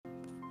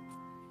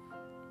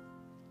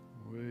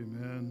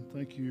Amen.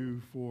 Thank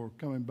you for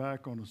coming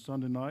back on a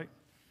Sunday night.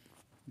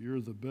 You're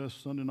the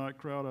best Sunday night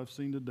crowd I've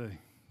seen today.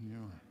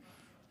 You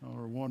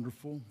are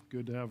wonderful.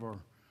 Good to have our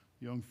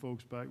young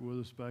folks back with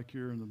us back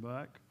here in the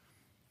back.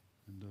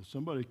 And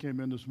somebody came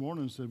in this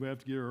morning and said we have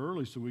to get here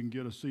early so we can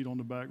get a seat on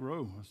the back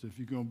row. I said, if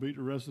you're going to beat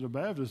the rest of the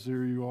Baptists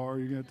here, you're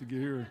going to have to get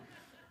here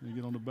and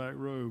get on the back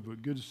row.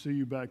 But good to see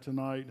you back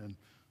tonight. And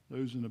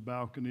those in the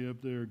balcony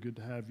up there, good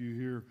to have you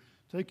here.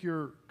 Take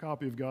your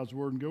copy of God's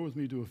Word and go with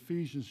me to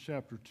Ephesians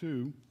chapter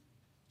 2.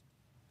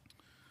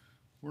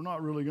 We're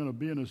not really going to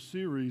be in a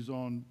series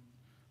on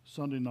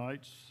Sunday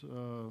nights,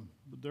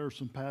 but there are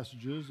some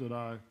passages that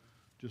I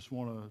just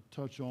want to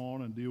touch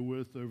on and deal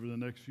with over the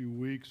next few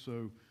weeks.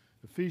 So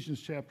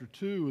Ephesians chapter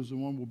 2 is the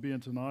one we'll be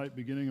in tonight,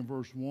 beginning in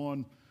verse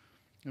 1.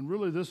 And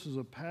really this is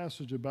a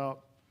passage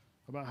about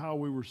how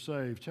we were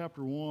saved.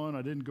 Chapter 1,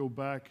 I didn't go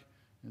back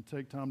and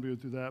take time to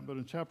go through that. But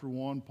in chapter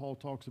 1, Paul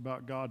talks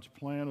about God's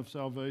plan of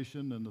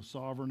salvation and the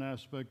sovereign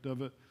aspect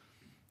of it.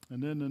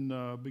 And then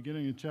in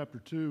beginning in chapter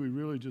 2, he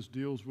really just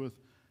deals with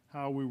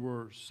how we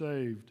were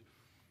saved.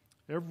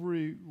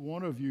 Every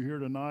one of you here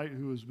tonight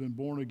who has been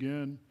born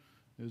again,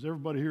 is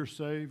everybody here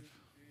saved?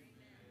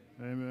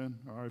 Amen. Amen.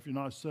 All right, if you're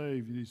not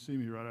saved, you need to see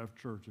me right after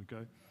church,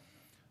 okay?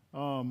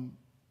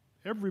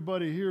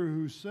 Everybody here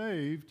who's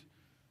saved,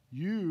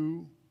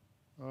 you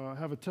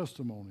have a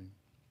testimony.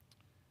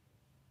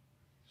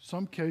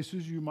 Some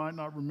cases you might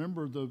not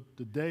remember the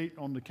date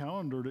on the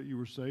calendar that you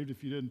were saved.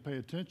 If you didn't pay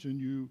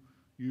attention,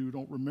 you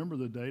don't remember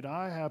the date.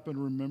 I happen to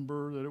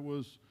remember that it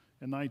was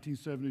in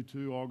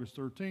 1972, August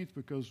 13th,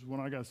 because when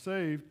I got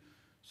saved,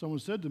 someone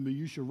said to me,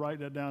 you should write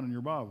that down in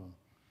your Bible.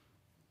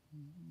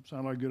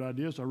 Sounded like a good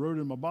idea, so I wrote it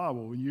in my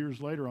Bible. And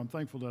years later, I'm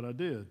thankful that I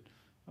did.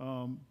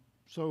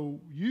 So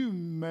you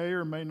may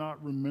or may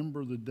not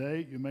remember the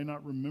date. You may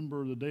not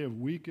remember the day of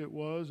week it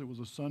was. It was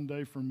a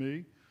Sunday for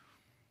me.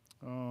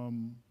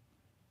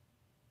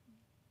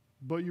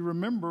 But you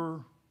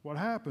remember what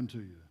happened to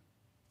you.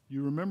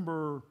 You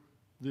remember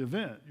the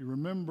event. You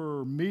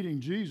remember meeting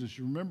Jesus.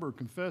 You remember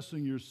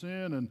confessing your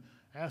sin and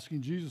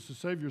asking Jesus to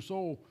save your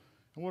soul.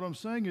 And what I'm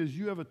saying is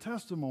you have a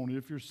testimony.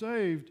 If you're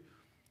saved,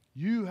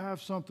 you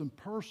have something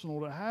personal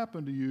that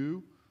happened to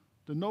you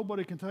that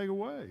nobody can take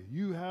away.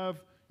 You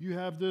have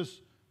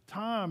this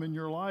time in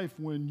your life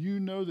when you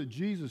know that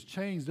Jesus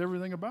changed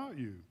everything about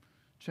you,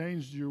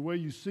 changed your way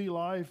you see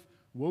life,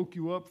 woke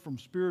you up from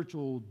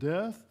spiritual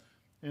death,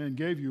 and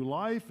gave you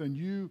life, and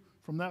you,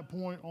 from that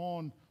point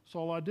on,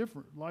 saw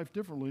life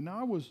differently. Now,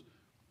 I was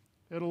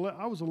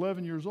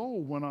 11 years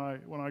old when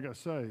I got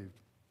saved.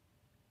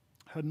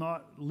 Had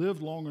not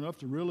lived long enough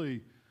to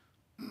really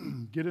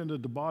get into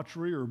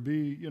debauchery or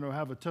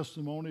have a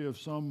testimony of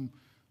some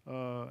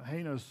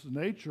heinous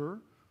nature.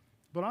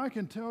 But I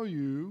can tell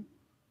you,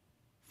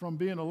 from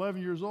being 11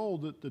 years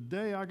old, that the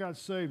day I got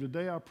saved, the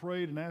day I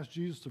prayed and asked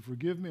Jesus to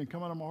forgive me and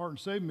come out of my heart and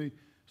save me,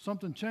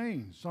 something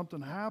changed,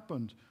 something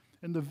happened.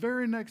 And the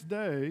very next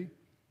day,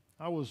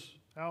 I was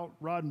out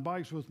riding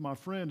bikes with my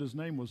friend. His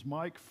name was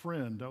Mike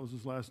Friend. That was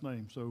his last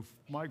name. So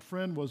Mike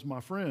Friend was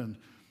my friend.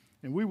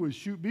 And we would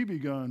shoot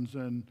BB guns.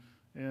 And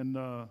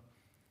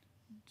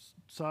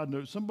side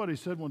note, somebody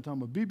said one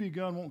time, a BB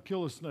gun won't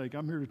kill a snake.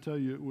 I'm here to tell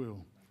you it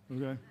will,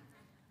 okay?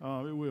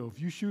 It will. If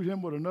you shoot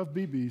him with enough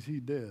BBs,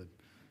 he's dead.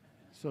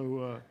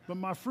 So, but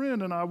my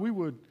friend and I, we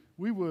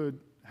would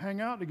hang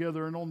out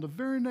together. And on the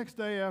very next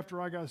day after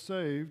I got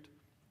saved,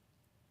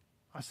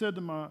 I said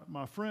to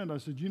my friend, I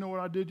said, you know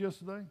what I did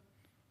yesterday?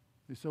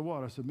 He said,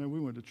 what? I said, man, we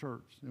went to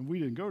church. And we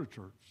didn't go to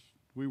church.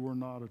 We were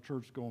not a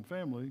church-going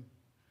family.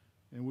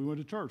 And we went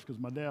to church because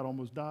my dad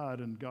almost died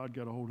and God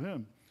got a hold of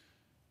him.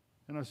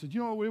 And I said,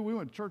 you know what? We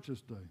went to church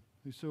this day.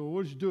 He said, well,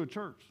 what did you do at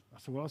church? I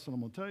said, well, that's what I'm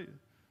going to tell you.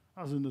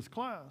 I was in this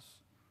class.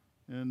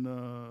 And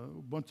a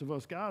bunch of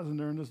us guys in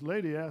there, and this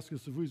lady asked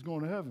us if we was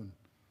going to heaven.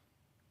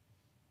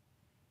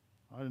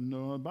 I didn't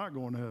know about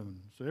going to heaven.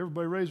 So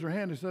everybody raised their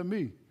hand except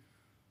me.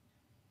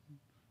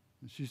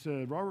 And she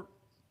said, Robert,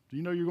 do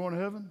you know you're going to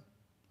heaven?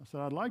 I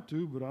said, I'd like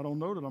to, but I don't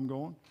know that I'm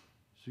going.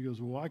 She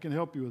goes, well, I can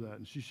help you with that.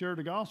 And she shared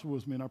the gospel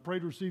with me, and I prayed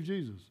to receive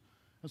Jesus.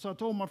 And so I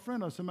told my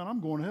friend, I said, man, I'm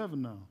going to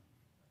heaven now,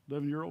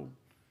 11-year-old.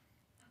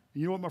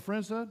 And you know what my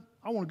friend said?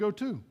 I want to go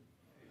too.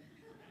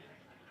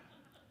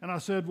 And I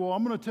said, well,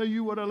 I'm going to tell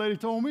you what that lady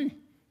told me.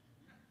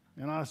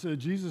 And I said,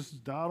 Jesus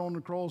died on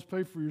the cross,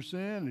 paid for your sin,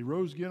 and he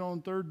rose again on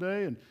the third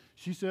day. And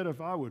she said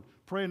if I would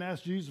pray and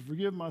ask Jesus to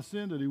forgive my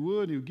sin, that he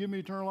would give me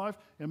eternal life.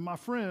 And my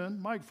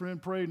friend, Mike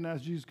Friend, prayed and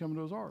asked Jesus to come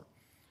into his heart.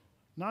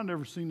 And I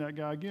never seen that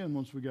guy again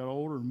once we got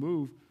older and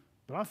moved.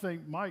 But I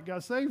think Mike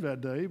got saved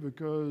that day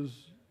because,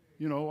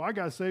 I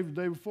got saved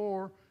the day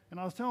before. And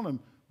I was telling him,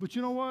 but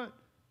you know what?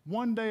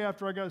 One day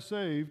after I got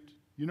saved,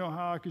 you know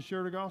how I could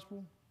share the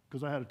gospel?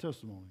 Because I had a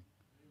testimony.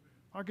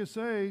 I could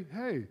say,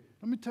 hey,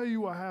 let me tell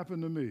you what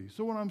happened to me.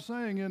 So what I'm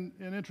saying in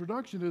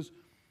introduction is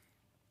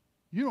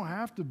you don't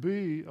have to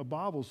be a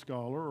Bible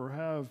scholar or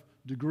have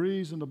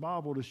degrees in the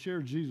Bible to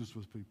share Jesus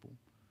with people.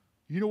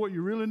 You know what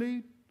you really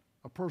need?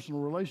 A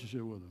personal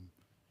relationship with him.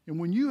 And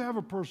when you have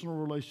a personal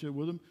relationship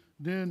with him,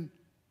 then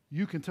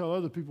you can tell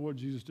other people what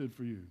Jesus did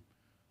for you.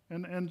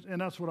 And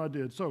that's what I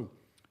did. So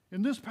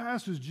in this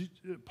passage,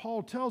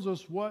 Paul tells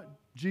us what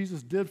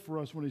Jesus did for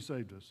us when he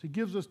saved us. He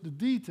gives us the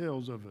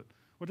details of it,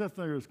 which I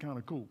think is kind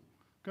of cool.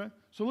 Okay?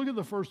 So look at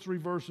the first 3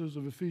 verses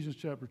of Ephesians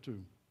chapter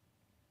 2.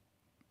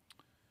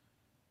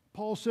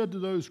 Paul said to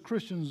those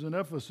Christians in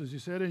Ephesus, he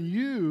said, "And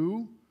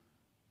you,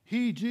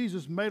 he,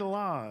 Jesus, made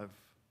alive,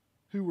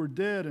 who were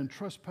dead in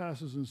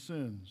trespasses and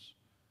sins,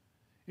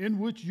 in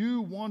which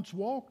you once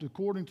walked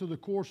according to the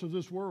course of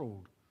this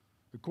world,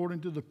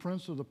 according to the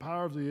prince of the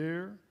power of the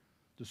air,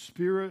 the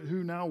spirit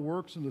who now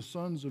works in the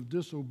sons of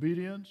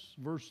disobedience,"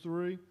 verse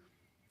 3,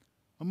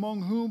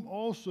 "among whom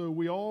also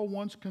we all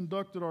once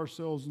conducted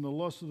ourselves in the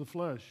lust of the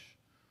flesh,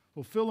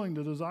 fulfilling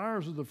the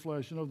desires of the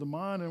flesh and of the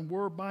mind, and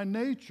were by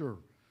nature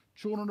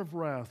children of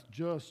wrath,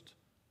 just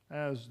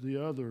as the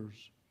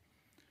others."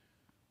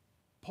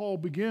 Paul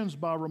begins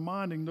by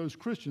reminding those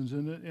Christians,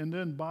 and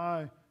then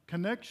by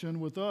connection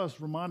with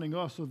us, reminding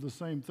us of the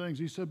same things.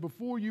 He said,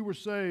 before you were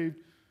saved,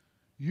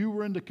 you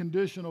were in the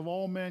condition of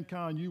all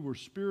mankind. You were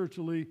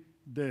spiritually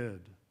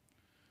dead.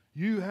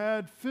 You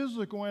had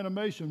physical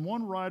animation.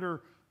 One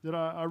writer that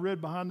I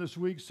read behind this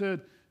week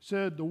said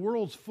the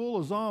world's full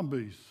of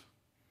zombies.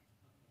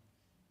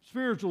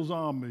 Spiritual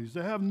zombies.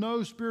 They have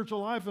no spiritual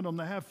life in them.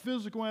 They have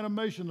physical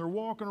animation. They're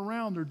walking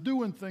around. They're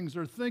doing things.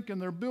 They're thinking.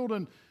 They're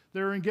building.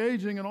 They're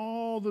engaging in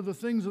all the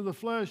things of the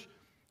flesh.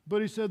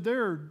 But he said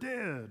they're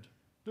dead.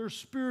 They're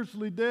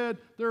spiritually dead.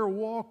 They're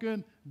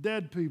walking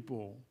dead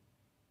people.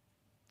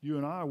 You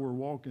and I were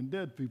walking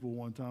dead people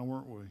one time,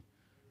 weren't we?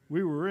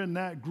 We were in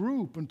that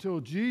group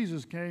until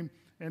Jesus came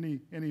and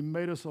he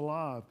made us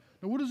alive.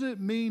 Now, what does it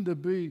mean to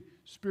be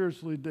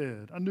spiritually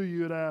dead? I knew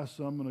you had asked,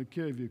 so I'm going to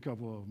give you a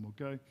couple of them,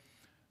 okay?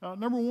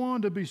 Number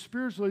one, to be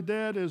spiritually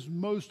dead is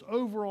most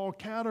overall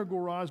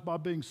categorized by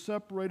being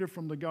separated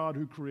from the God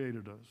who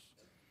created us.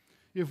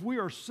 If we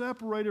are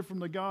separated from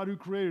the God who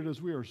created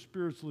us, we are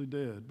spiritually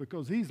dead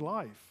because he's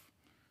life,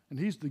 and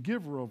he's the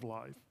giver of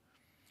life.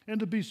 And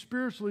to be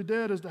spiritually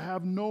dead is to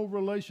have no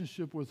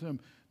relationship with him.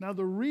 Now,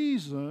 the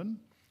reason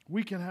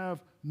we can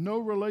have no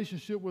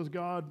relationship with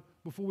God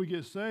before we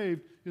get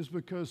saved is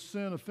because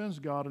sin offends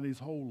God and he's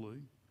holy.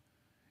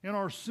 And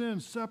our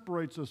sin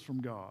separates us from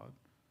God.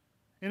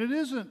 And it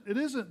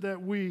isn't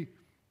that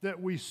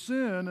we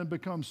sin and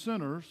become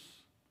sinners.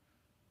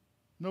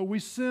 No, we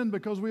sin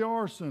because we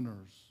are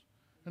sinners.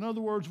 In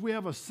other words, we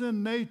have a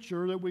sin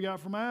nature that we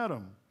got from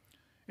Adam.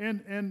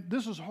 And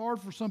this is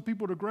hard for some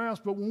people to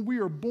grasp, but when we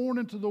are born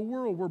into the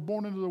world, we're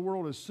born into the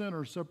world as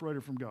sinners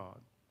separated from God.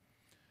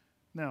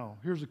 Now,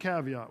 here's a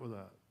caveat with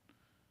that.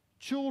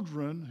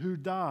 Children who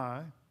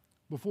die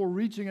before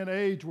reaching an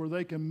age where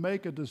they can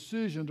make a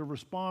decision to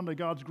respond to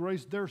God's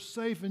grace, they're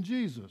safe in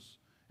Jesus,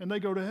 and they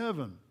go to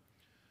heaven.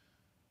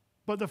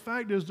 But the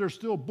fact is they're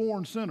still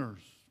born sinners.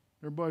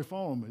 Everybody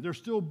follow me? They're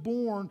still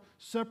born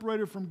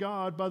separated from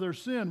God by their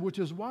sin, which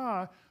is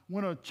why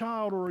when a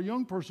child or a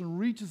young person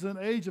reaches an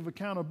age of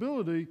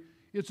accountability,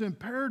 it's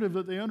imperative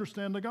that they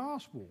understand the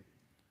gospel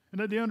and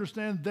that they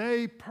understand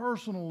they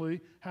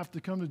personally have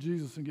to come to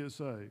Jesus and get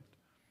saved.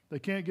 They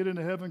can't get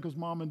into heaven because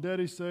mom and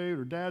daddy's saved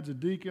or dad's a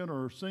deacon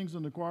or sings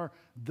in the choir.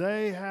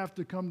 They have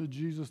to come to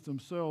Jesus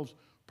themselves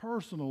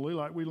personally,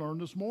 like we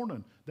learned this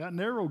morning. That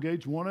narrow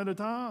gate's one at a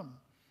time.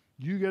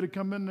 You got to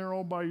come in there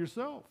all by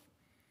yourself.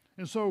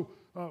 And so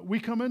we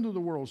come into the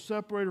world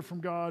separated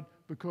from God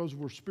because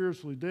we're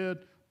spiritually dead.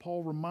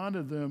 Paul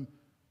reminded them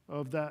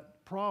of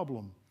that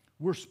problem.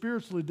 We're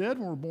spiritually dead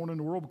when we're born in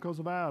the world because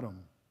of Adam.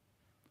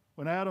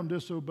 When Adam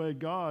disobeyed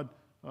God,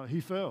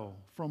 he fell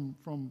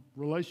from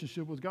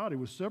relationship with God. He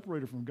was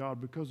separated from God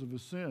because of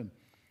his sin.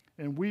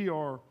 And we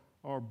are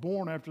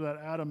born after that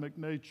Adamic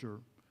nature.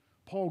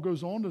 Paul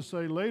goes on to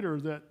say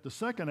later that the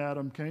second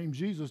Adam came,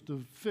 Jesus,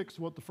 to fix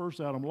what the first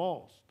Adam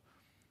lost.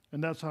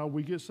 And that's how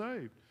we get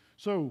saved.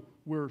 So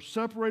we're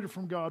separated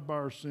from God by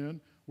our sin.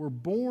 We're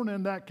born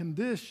in that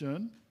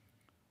condition.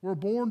 We're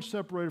born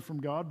separated from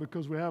God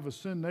because we have a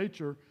sin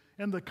nature.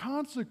 And the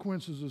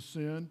consequences of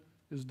sin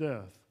is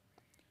death.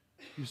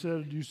 You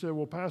said,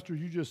 well, Pastor,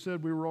 you just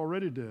said we were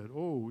already dead.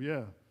 Oh,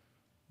 yeah,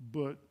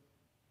 but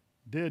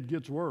dead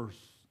gets worse,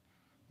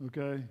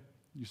 okay?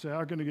 You say,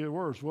 how can it get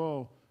worse?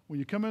 Well, when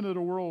you come into the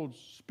world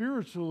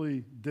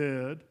spiritually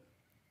dead,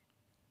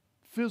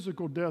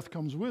 physical death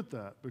comes with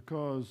that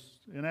because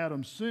in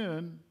Adam's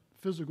sin,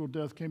 physical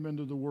death came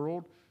into the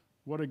world.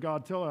 What did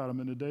God tell Adam?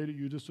 In the day that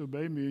you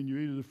disobey me and you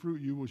eat of the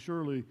fruit, you will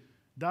surely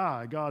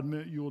die. God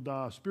meant you will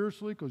die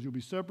spiritually because you'll be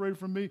separated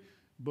from me,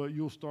 but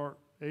you'll start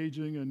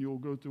aging and you'll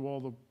go through all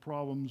the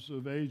problems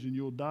of age and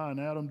you'll die, and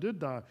Adam did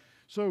die.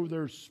 So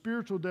there's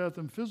spiritual death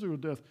and physical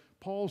death.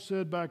 Paul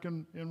said back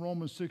in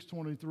Romans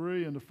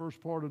 6:23 in the first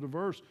part of the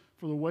verse,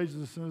 for the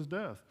wages of sin is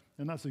death.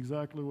 And that's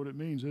exactly what it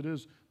means. It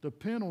is the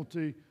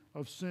penalty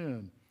of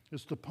sin.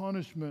 It's the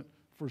punishment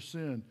for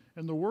sin.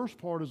 And the worst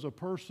part is a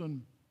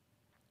person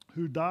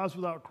who dies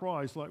without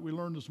Christ, like we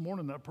learned this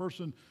morning, that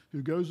person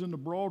who goes into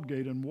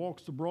Broadgate and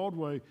walks the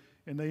Broadway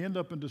and they end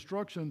up in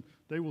destruction,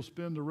 they will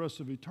spend the rest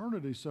of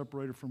eternity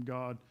separated from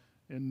God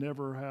and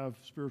never have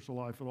spiritual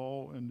life at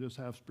all and just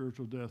have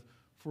spiritual death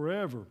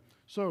forever.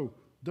 So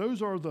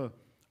Those are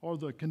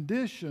the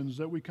conditions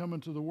that we come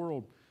into the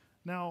world.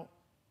 Now,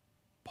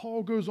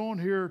 Paul goes on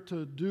here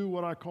to do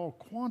what I call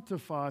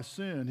quantify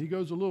sin. He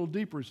goes a little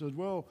deeper. He says,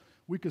 well,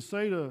 we could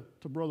say to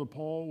Brother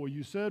Paul, well,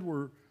 you said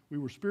we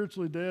were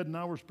spiritually dead, and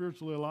now we're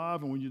spiritually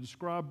alive. And when you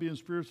describe being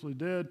spiritually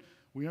dead,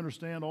 we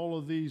understand all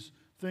of these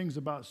things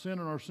about sin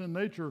and our sin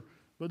nature.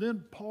 But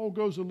then Paul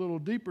goes a little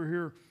deeper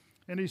here,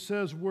 and he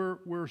says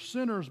we're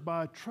sinners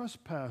by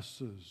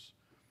trespasses.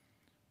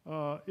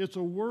 It's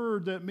a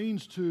word that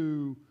means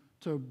to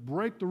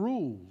break the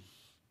rules.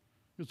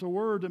 It's a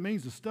word that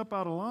means to step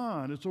out of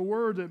line. It's a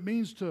word that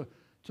means to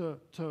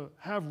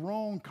have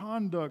wrong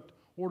conduct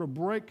or to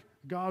break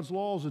God's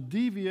laws, to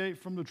deviate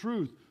from the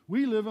truth.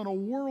 We live in a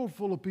world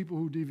full of people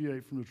who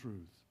deviate from the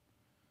truth.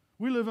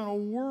 We live in a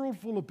world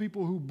full of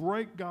people who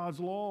break God's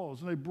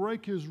laws and they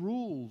break His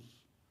rules.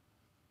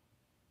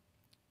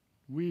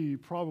 We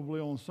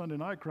probably on Sunday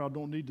night crowd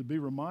don't need to be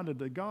reminded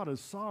that God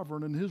is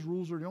sovereign and His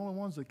rules are the only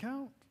ones that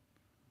count.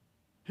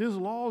 His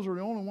laws are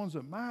the only ones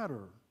that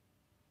matter.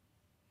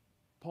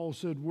 Paul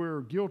said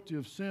we're guilty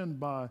of sin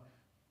by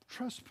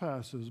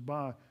trespasses,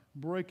 by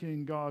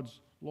breaking God's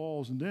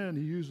laws. And then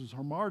he uses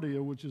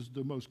hamartia, which is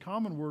the most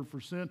common word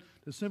for sin,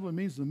 that simply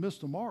means to miss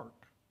the mark.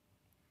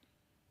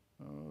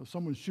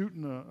 Someone's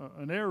shooting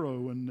an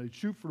arrow and they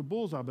shoot for the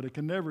bullseye, but they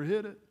can never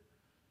hit it.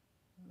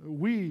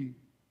 We,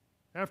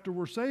 after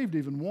we're saved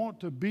even, want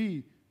to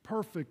be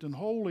perfect and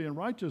holy and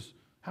righteous.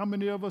 How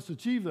many of us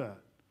achieve that?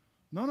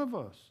 None of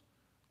us.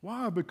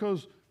 Why?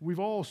 Because we've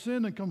all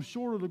sinned and come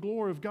short of the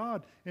glory of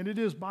God, and it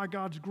is by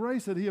God's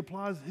grace that He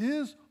applies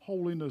His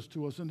holiness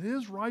to us and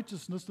His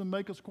righteousness to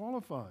make us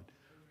qualified.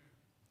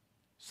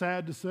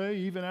 Sad to say,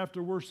 even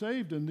after we're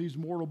saved in these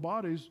mortal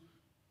bodies,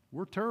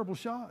 we're terrible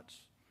shots.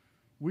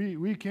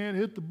 We can't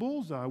hit the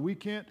bullseye. We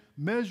can't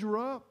measure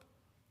up.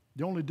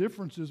 The only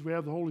difference is we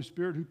have the Holy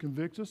Spirit who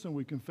convicts us, and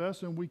we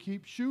confess, and we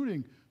keep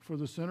shooting for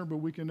the sinner, but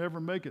we can never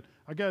make it.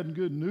 I got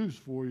good news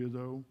for you,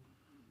 though.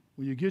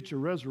 When you get your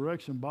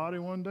resurrection body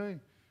one day,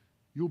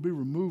 you'll be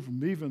removed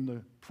from even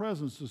the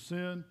presence of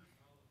sin,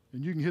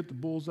 and you can hit the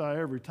bullseye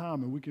every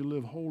time, and we can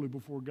live holy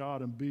before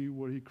God and be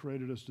what He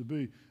created us to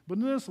be. But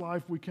in this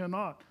life, we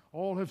cannot.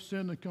 All have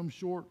sinned and come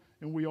short,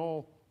 and we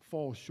all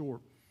fall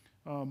short.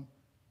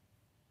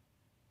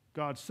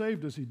 God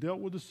saved us. He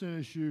dealt with the sin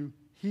issue.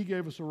 He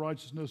gave us the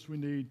righteousness we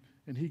need,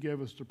 and He gave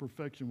us the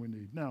perfection we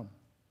need. Now,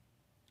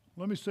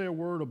 let me say a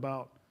word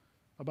about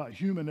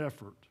human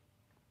effort.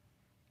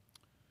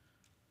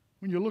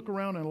 When you look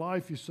around in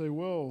life, you say,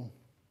 well,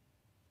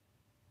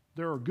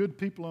 there are good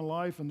people in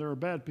life and there are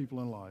bad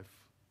people in life.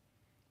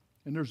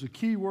 And there's a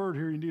key word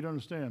here you need to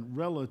understand,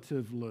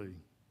 relatively.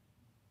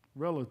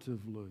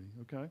 Relatively,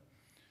 okay?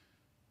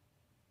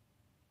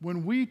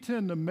 When we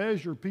tend to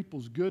measure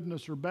people's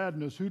goodness or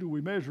badness, who do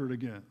we measure it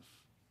against?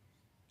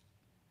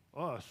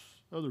 Us,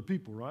 other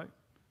people, right?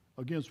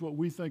 Against what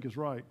we think is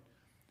right.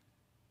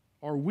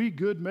 Are we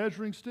good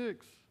measuring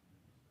sticks?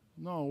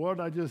 No, what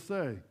did I just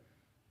say?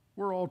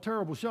 We're all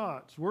terrible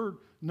shots.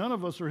 None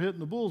of us are hitting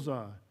the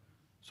bullseye.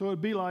 So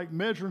it'd be like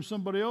measuring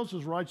somebody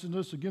else's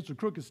righteousness against a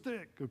crooked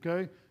stick,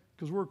 okay?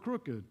 Because we're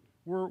crooked.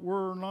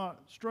 We're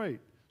not straight.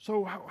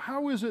 So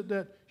how is it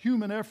that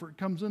human effort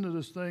comes into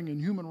this thing and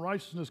human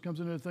righteousness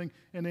comes into the thing?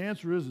 And the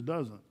answer is it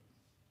doesn't.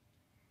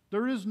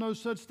 There is no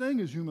such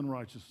thing as human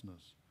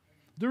righteousness.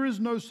 There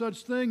is no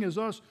such thing as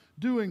us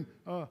doing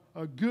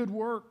good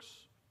works.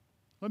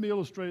 Let me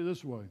illustrate it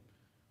this way.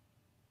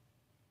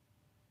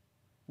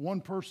 One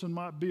person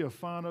might be a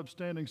fine,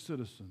 upstanding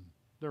citizen.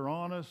 They're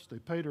honest, they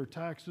pay their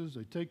taxes,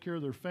 they take care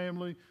of their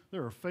family,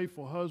 they're a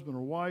faithful husband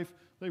or wife,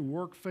 they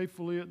work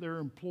faithfully at their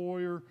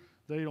employer,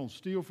 they don't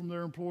steal from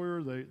their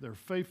employer, they're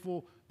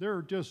faithful.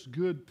 They're just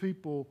good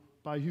people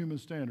by human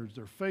standards.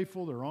 They're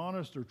faithful, they're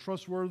honest, they're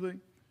trustworthy.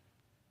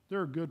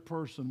 They're a good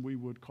person, we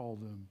would call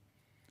them.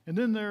 And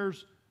then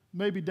there's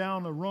maybe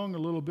down the rung a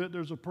little bit,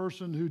 there's a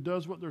person who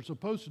does what they're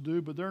supposed to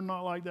do, but they're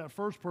not like that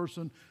first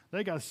person.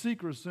 They got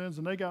secret sins,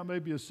 and they got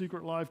maybe a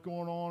secret life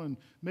going on, and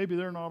maybe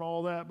they're not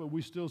all that, but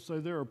we still say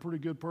they're a pretty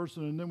good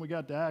person. And then we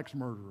got the axe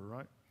murderer,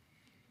 right?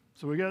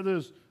 So we got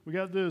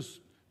this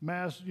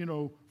mass,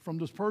 from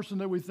this person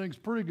that we think is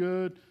pretty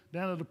good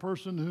down to the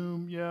person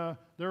whom, yeah,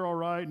 they're all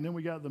right, and then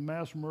we got the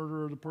mass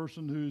murderer, the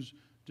person who's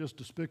just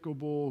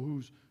despicable,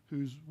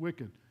 who's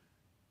wicked.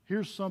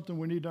 Here's something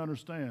we need to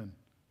understand.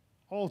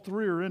 All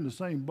three are in the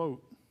same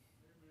boat.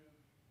 Amen.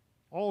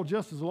 All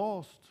just as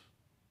lost.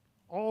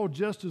 All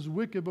just as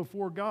wicked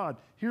before God.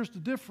 Here's the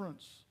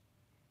difference.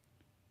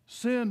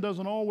 Sin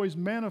doesn't always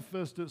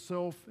manifest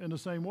itself in the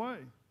same way.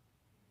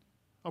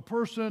 A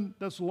person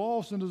that's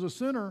lost and is a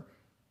sinner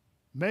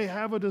may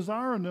have a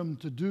desire in them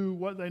to do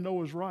what they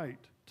know is right,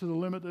 to the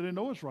limit that they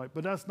know is right,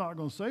 but that's not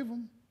going to save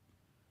them.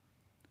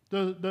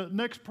 The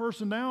next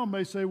person down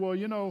may say,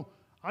 well,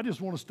 I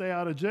just want to stay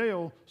out of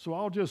jail, so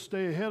I'll just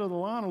stay ahead of the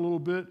line a little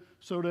bit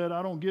so that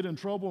I don't get in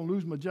trouble and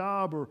lose my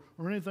job or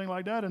anything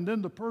like that. And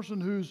then the person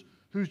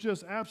who's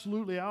just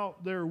absolutely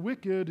out there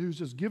wicked, who's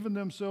just given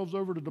themselves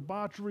over to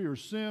debauchery or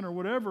sin or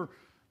whatever,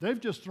 they've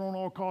just thrown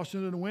all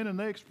caution in the wind and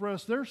they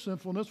express their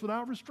sinfulness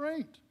without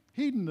restraint.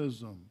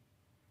 hedonism.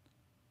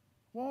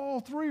 Well, all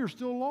three are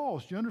still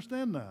lost. You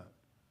understand that?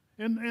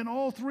 And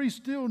all three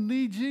still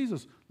need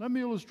Jesus. Let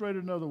me illustrate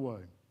it another way.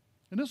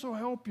 And this will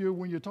help you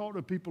when you talk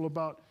to people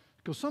about,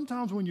 because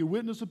sometimes when you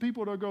witness to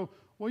people, they'll go,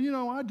 well, you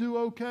know, I do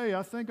okay.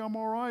 I think I'm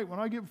all right. When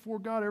I get before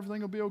God,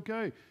 everything will be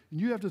okay. And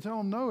you have to tell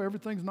them, no,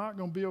 everything's not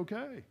going to be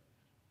okay.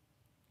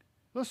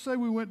 Let's say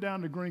we went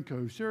down to Green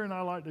Cove. Sherry and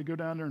I like to go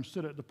down there and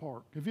sit at the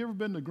park. Have you ever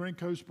been to Green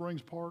Cove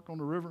Springs Park on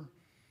the river?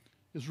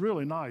 It's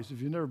really nice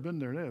if you've never been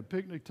there. They have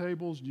picnic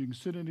tables. You can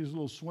sit in these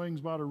little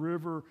swings by the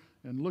river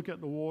and look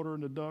at the water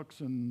and the ducks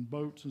and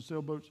boats and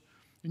sailboats.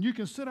 And you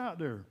can sit out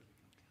there.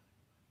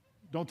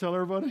 Don't tell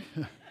everybody.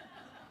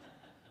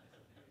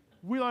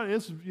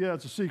 It's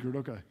a secret,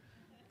 okay.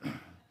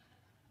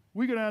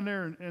 We go down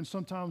there and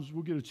sometimes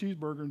we'll get a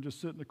cheeseburger and just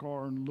sit in the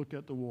car and look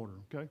at the water,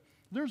 okay?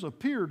 There's a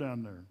pier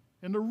down there.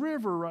 And the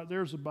river right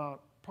there is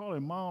about probably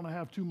 1.5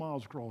 miles, 2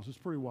 miles across. It's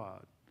pretty wide.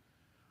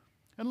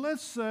 And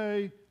let's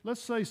say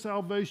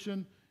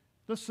salvation,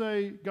 let's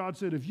say God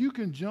said, if you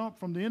can jump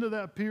from the end of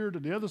that pier to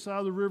the other side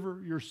of the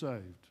river, you're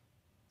saved.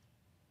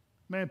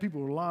 Man,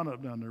 people would line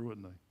up down there,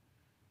 wouldn't they?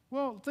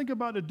 Well, think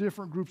about the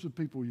different groups of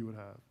people you would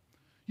have.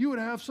 You would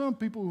have some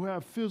people who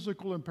have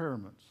physical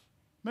impairments.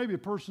 Maybe a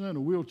person in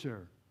a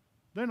wheelchair.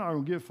 They're not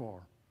going to get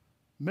far.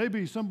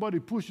 Maybe somebody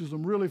pushes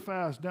them really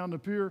fast down the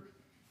pier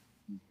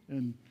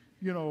and,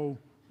 you know,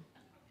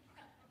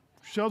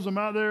 shoves them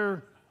out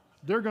there.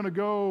 They're going to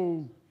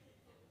go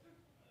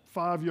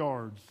 5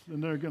 yards,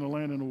 and they're going to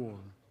land in the water.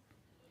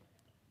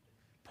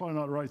 Probably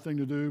not the right thing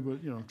to do,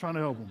 but, you know, trying to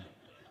help them.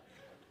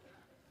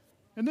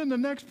 And then the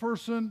next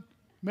person,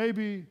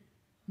 maybe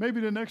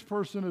the next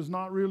person is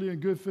not really in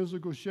good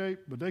physical shape,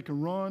 but they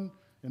can run,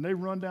 and they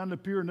run down the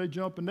pier, and they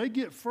jump, and they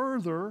get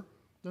further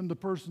than the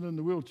person in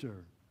the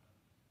wheelchair.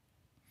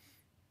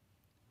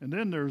 And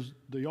then there's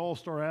the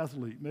all-star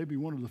athlete, maybe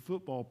one of the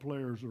football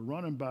players or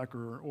running back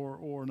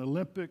or an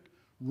Olympic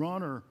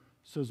runner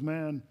says,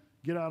 man,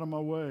 get out of my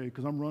way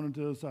because I'm running to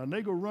the other side. And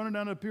they go running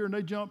down the pier and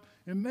they jump,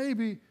 and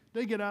maybe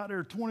they get out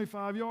there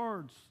 25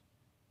 yards.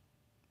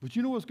 But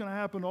you know what's going to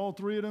happen to all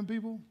three of them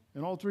people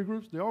in all three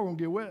groups? They're all going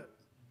to get wet.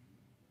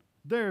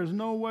 There's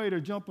no way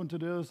they're jumping to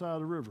the other side of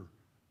the river.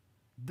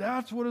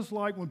 That's what it's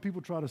like when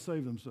people try to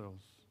save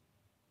themselves.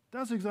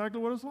 That's exactly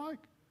what it's like.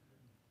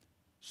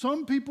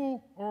 Some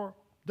people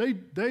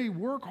they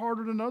work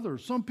harder than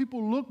others. Some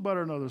people look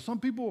better than others. Some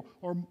people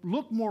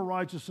look more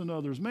righteous than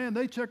others. Man,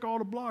 they check all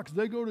the blocks.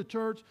 They go to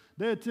church.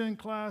 They attend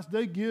class.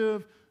 They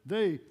give.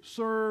 They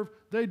serve.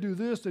 They do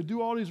this. They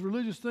do all these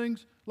religious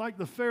things like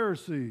the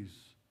Pharisees.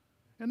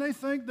 And they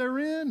think they're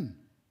in.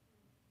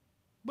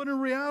 But in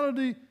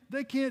reality,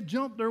 they can't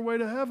jump their way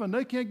to heaven.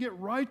 They can't get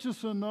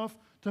righteous enough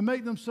to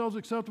make themselves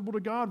acceptable to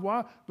God.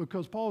 Why?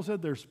 Because Paul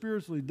said they're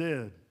spiritually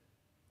dead.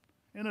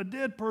 And a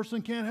dead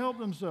person can't help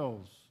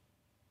themselves.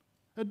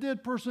 A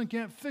dead person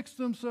can't fix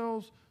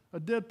themselves. A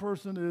dead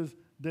person is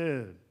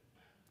dead.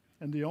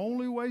 And the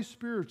only way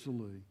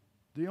spiritually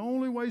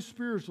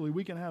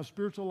we can have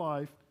spiritual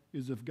life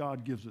is if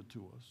God gives it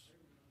to us.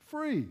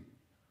 Free.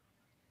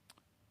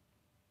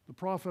 The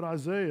prophet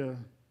Isaiah,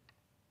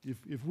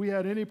 if we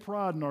had any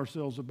pride in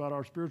ourselves about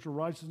our spiritual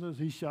righteousness,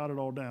 he shot it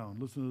all down.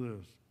 Listen to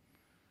this.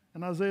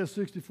 In Isaiah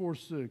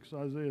 64:6,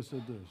 Isaiah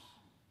said this.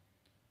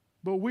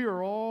 But we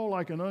are all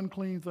like an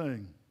unclean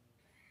thing.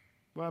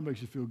 Well, that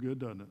makes you feel good,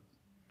 doesn't it?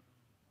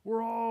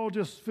 We're all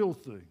just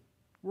filthy.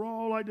 We're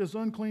all like this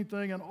unclean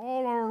thing, and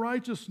all our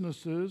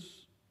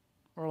righteousnesses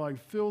are like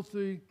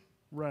filthy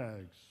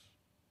rags.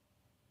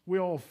 We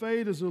all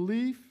fade as a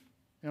leaf,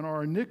 and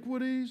our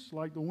iniquities,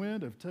 like the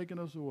wind, have taken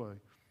us away.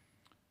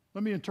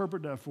 Let me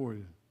interpret that for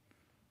you.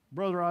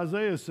 Brother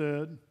Isaiah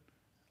said,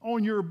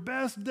 on your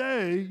best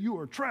day, you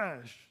are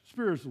trash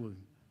spiritually.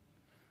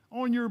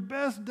 On your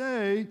best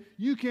day,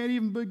 you can't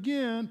even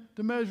begin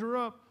to measure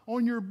up.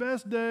 On your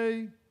best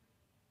day,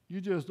 you're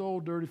just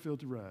old, dirty,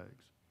 filthy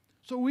rags.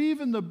 So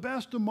even the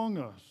best among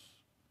us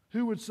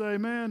who would say,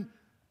 man,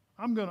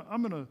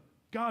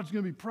 God's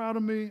gonna be proud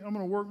of me, I'm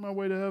gonna work my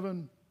way to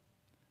heaven.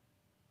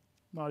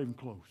 Not even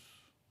close.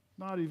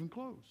 Not even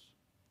close.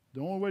 The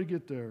only way to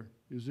get there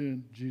is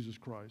in Jesus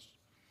Christ.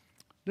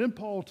 Then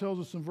Paul tells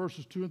us in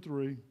verses 2 and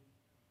 3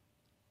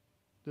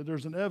 that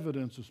there's an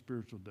evidence of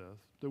spiritual death,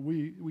 that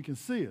we can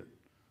see it.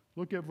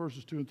 Look at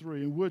verses 2 and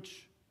 3, in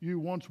which you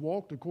once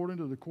walked according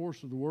to the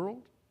course of the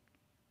world,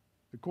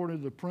 according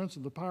to the prince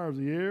of the power of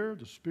the air,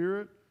 the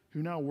spirit,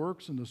 who now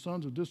works in the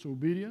sons of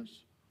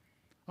disobedience,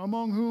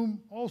 among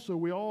whom also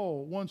we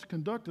all once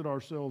conducted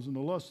ourselves in the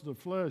lusts of the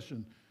flesh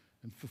and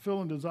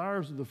fulfilling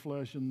desires of the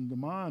flesh and the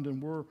mind, and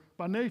were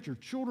by nature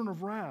children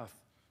of wrath,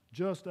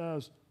 just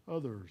as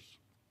others.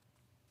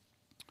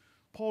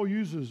 Paul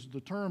uses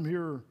the term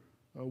here,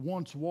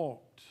 once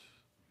walked.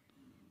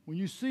 When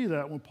you see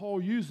that, when Paul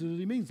uses it,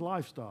 he means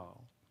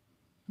lifestyle.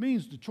 It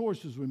means the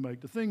choices we make,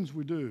 the things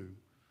we do.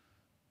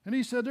 And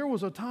he said there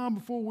was a time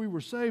before we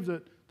were saved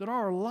that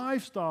our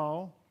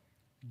lifestyle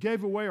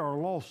gave away our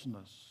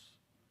lostness,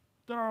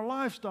 that our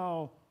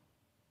lifestyle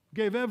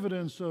gave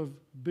evidence of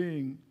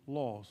being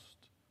lost,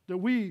 that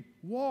we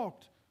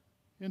walked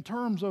in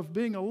terms of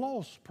being a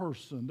lost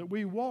person, that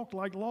we walk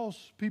like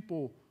lost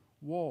people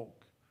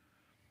walk.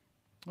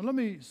 And let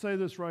me say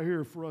this right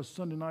here for us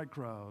Sunday night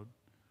crowd.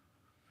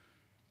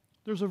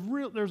 There's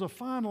a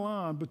fine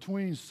line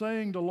between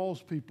saying to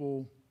lost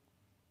people,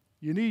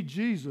 you need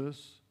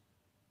Jesus,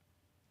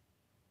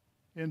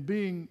 and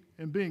being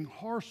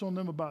harsh on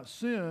them about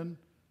sin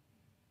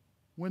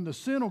when the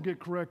sin will get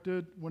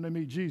corrected when they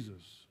meet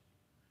Jesus.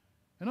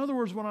 In other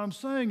words, what I'm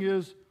saying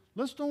is,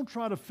 let's don't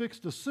try to fix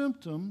the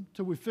symptom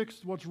till we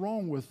fix what's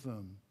wrong with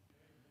them.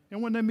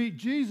 And when they meet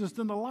Jesus,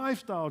 then the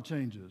lifestyle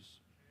changes.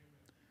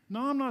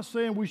 Now, I'm not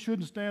saying we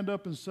shouldn't stand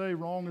up and say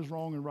wrong is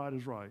wrong and right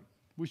is right.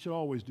 We should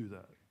always do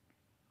that.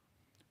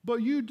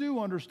 But you do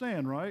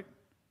understand, right,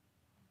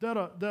 that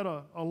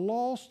a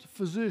lost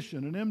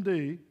physician, an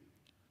MD,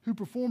 who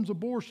performs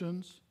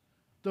abortions,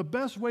 the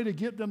best way to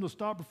get them to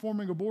stop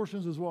performing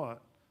abortions is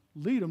what?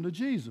 Lead them to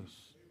Jesus.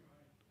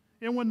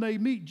 And when they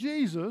meet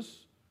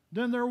Jesus,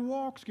 then their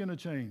walk's going to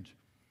change.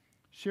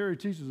 Sherry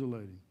teaches a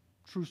lady,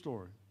 true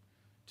story,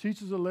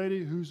 teaches a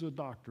lady who's a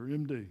doctor,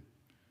 MD.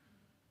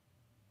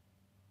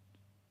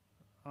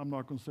 I'm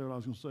not going to say what I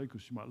was going to say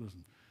because she might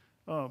listen.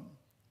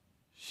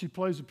 She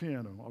plays the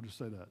piano, I'll just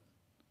say that.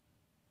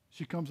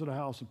 She comes to the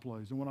house and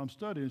plays, and when I'm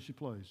studying, she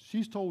plays.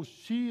 She's told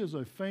she is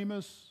a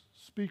famous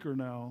speaker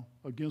now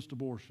against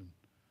abortion.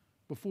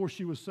 Before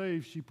she was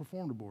saved, she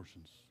performed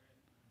abortions.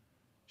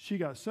 She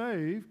got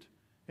saved,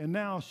 and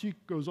now she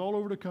goes all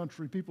over the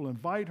country. People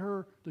invite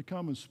her to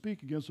come and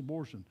speak against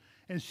abortion.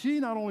 And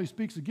she not only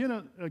speaks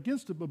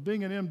against it, but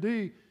being an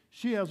MD,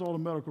 she has all the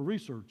medical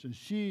research, and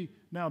she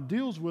now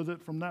deals with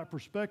it from that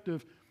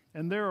perspective.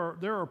 And there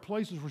are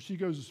places where she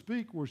goes to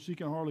speak where she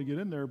can hardly get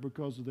in there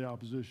because of the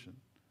opposition.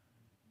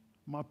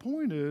 My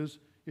point is,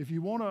 if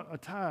you want to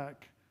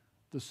attack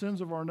the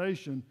sins of our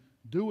nation,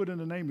 do it in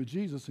the name of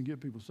Jesus and get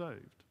people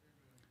saved.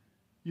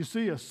 You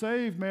see, a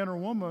saved man or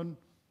woman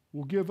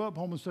will give up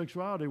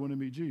homosexuality when they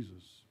meet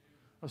Jesus.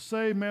 A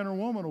saved man or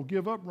woman will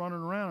give up running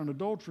around in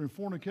adultery and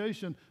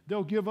fornication.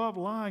 They'll give up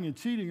lying and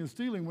cheating and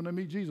stealing when they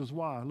meet Jesus.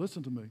 Why?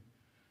 Listen to me.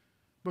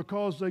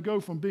 Because they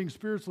go from being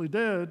spiritually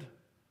dead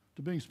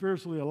to being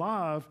spiritually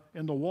alive,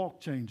 and the walk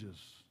changes.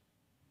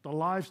 The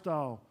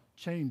lifestyle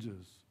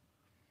changes.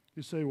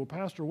 You say, well,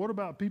 Pastor, what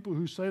about people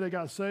who say they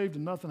got saved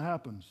and nothing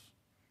happens?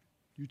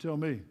 You tell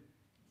me.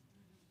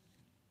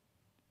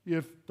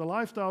 If the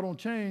lifestyle don't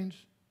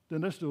change,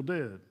 then they're still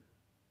dead.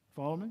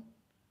 Follow me?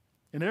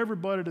 And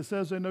everybody that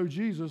says they know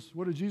Jesus,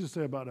 what did Jesus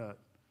say about that?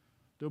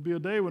 There'll be a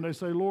day when they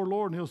say, Lord,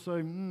 Lord, and he'll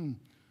say,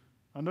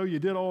 I know you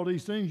did all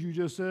these things you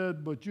just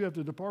said, but you have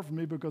to depart from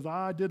me because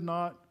I did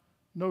not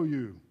know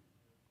you.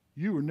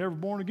 You were never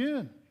born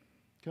again.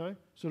 Okay?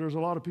 So there's a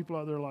lot of people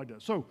out there like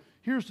that. So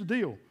here's the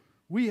deal.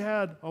 We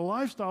had a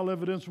lifestyle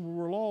evidence when we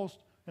were lost,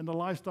 and the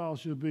lifestyle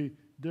should be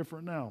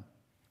different now.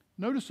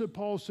 Notice that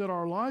Paul said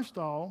our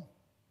lifestyle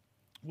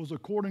was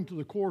according to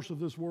the course of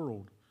this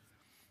world.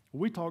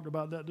 We talked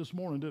about that this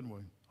morning, didn't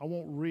we? I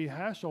won't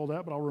rehash all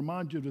that, but I'll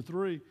remind you of the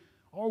three.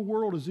 Our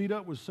world is eat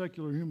up with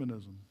secular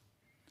humanism.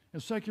 In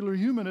secular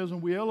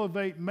humanism, we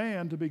elevate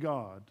man to be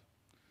God.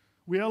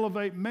 We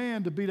elevate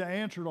man to be the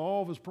answer to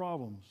all of his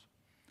problems.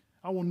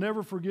 I will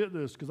never forget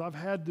this because I've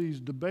had these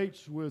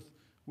debates with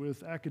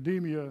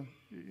academia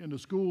in the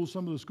schools,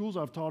 some of the schools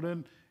I've taught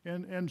in,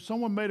 and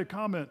someone made a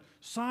comment,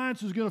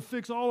 science is going to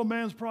fix all of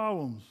man's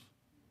problems.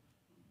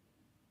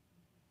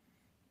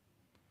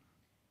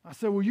 I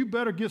said, well, you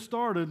better get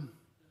started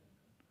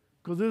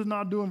because it's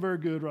not doing very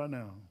good right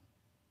now.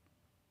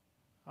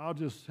 I'll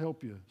just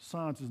help you.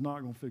 Science is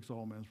not going to fix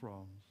all man's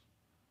problems.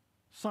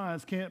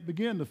 Science can't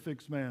begin to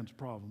fix man's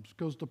problems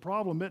because the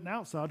problem isn't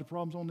outside, the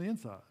problem's on the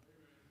inside.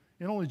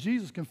 And only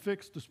Jesus can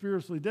fix the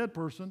spiritually dead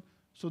person,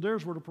 so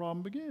there's where the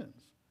problem begins.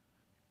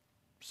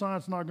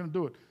 Science is not going to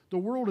do it. The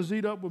world is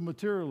eat up with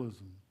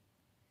materialism.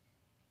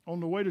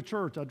 On the way to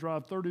church, I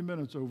drive 30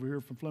 minutes over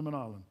here from Fleming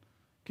Island.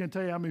 Can't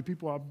tell you how many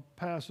people I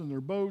pass in their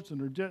boats and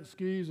their jet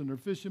skis and their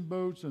fishing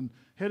boats and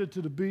headed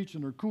to the beach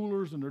and their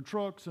coolers and their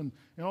trucks and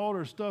all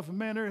their stuff. And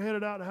man, they're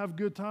headed out to have a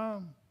good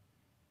time.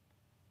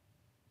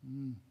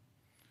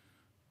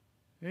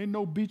 Ain't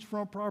no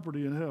beachfront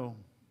property in hell.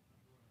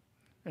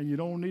 And you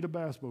don't need a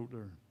bass boat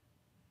there.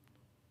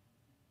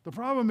 The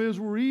problem is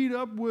we're eat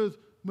up with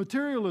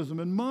materialism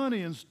and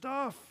money and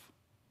stuff.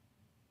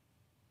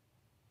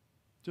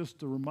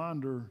 Just a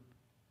reminder,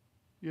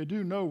 you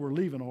do know we're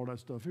leaving all that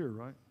stuff here,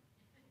 right?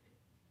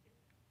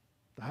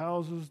 The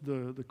houses,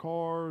 the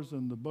cars,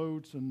 and the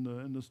boats,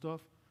 and the stuff.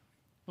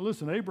 Now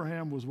listen,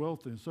 Abraham was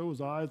wealthy, and so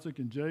was Isaac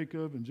and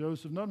Jacob and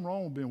Joseph. Nothing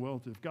wrong with being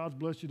wealthy. If God's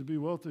blessed you to be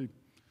wealthy,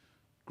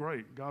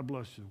 great. God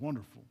bless you.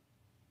 Wonderful.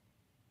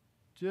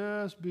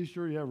 Just be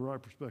sure you have the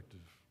right perspective.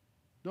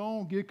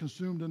 Don't get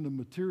consumed in the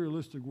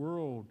materialistic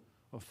world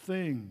of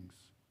things.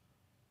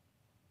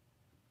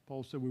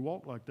 Paul said we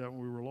walked like that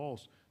when we were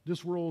lost.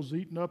 This world is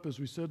eaten up, as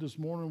we said this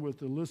morning,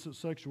 with illicit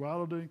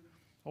sexuality,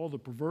 all the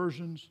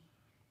perversions.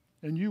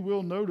 And you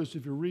will notice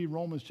if you read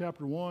Romans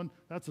chapter 1,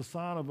 that's a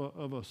sign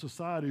of a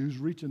society who's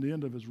reaching the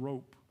end of its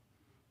rope,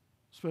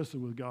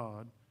 especially with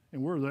God.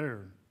 And we're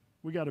there.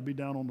 we got to be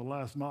down on the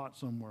last knot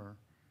somewhere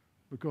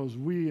because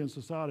we in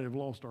society have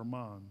lost our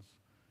minds.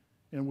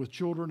 And with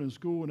children in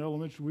school and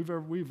elementary,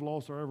 we've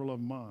lost our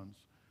ever-loving minds.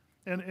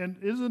 And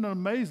isn't it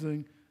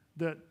amazing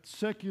that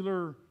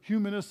secular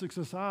humanistic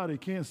society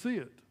can't see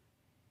it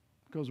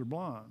because they're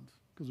blind,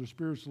 because they're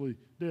spiritually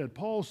dead.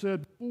 Paul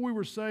said, before we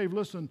were saved,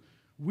 listen,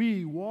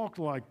 we walked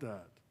like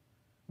that.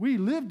 We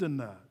lived in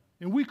that,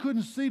 and we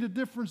couldn't see the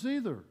difference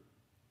either.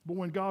 But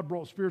when God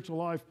brought spiritual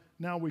life,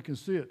 now we can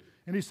see it.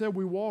 And he said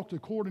we walked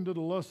according to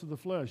the lust of the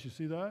flesh. You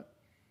see that?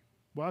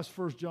 Well, that's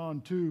 1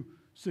 John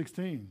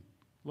 2:16.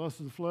 Lust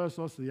of the flesh,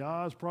 lust of the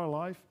eyes, pride of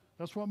life.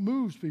 That's what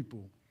moves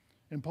people.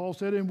 And Paul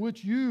said, in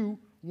which you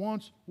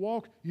once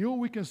walked. You know what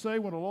we can say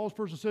when a lost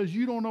person says,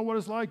 you don't know what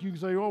it's like? You can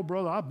say, oh,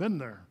 brother, I've been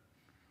there.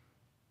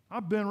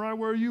 I've been right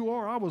where you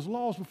are. I was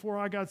lost before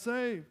I got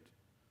saved.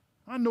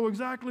 I know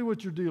exactly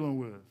what you're dealing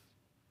with.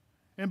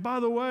 And by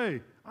the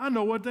way, I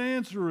know what the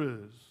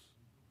answer is.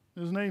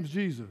 His name's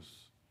Jesus.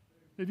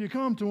 If you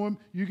come to him,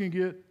 you can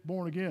get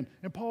born again.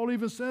 And Paul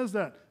even says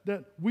that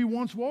we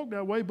once walked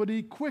that way, but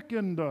he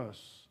quickened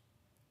us.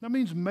 That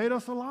means made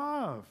us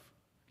alive,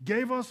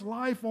 gave us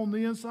life on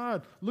the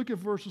inside. Look at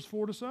verses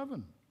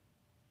 4-7.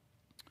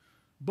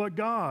 But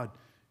God,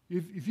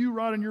 if you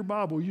write in your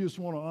Bible, you just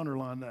want to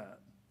underline that.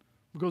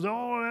 Because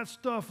all of that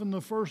stuff in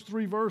the first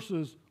 3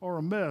 verses are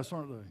a mess,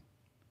 aren't they?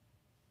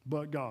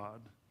 But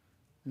God.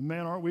 And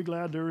man, aren't we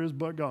glad there is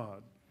but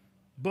God.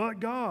 But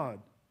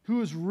God,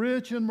 who is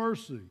rich in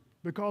mercy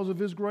because of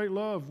his great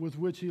love with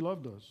which he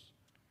loved us.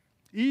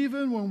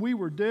 Even when we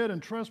were dead in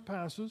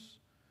trespasses,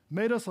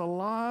 made us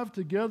alive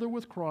together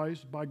with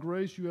Christ. By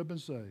grace you have been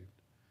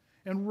saved.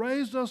 And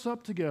raised us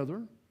up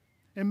together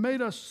and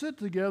made us sit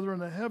together in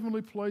the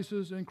heavenly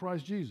places in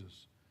Christ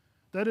Jesus,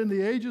 that in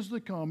the ages to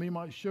come he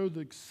might show the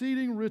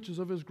exceeding riches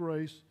of his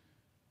grace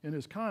and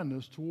his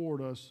kindness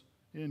toward us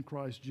in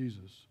Christ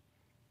Jesus.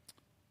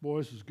 Boy,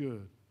 this is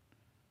good.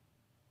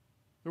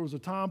 There was a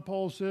time,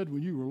 Paul said,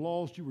 when you were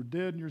lost, you were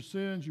dead in your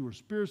sins, you were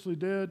spiritually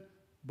dead,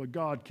 but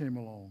God came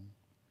along.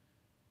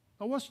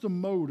 Now, what's the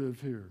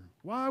motive here?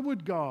 Why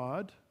would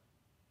God,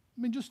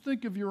 just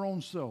think of your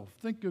own self.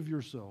 Think of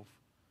yourself.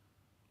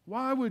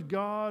 Why would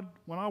God,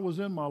 when I was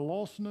in my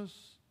lostness,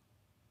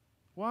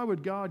 why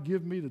would God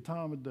give me the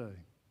time of day?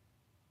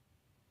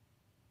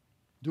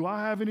 Do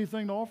I have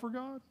anything to offer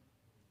God?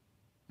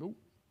 Nope.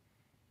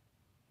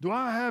 Do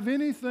I have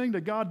anything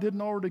that God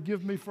didn't already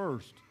give me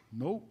first?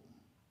 Nope.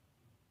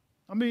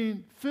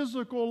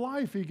 Physical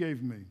life he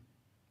gave me.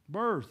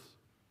 Birth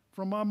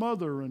from my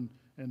mother and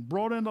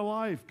brought into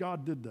life,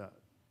 God did that.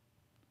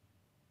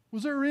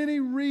 Was there any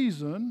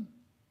reason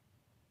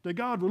that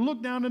God would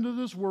look down into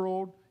this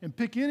world and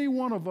pick any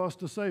one of us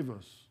to save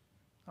us?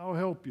 I'll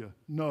help you.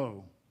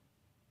 No.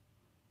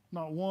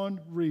 Not one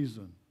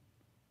reason.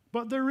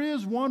 But there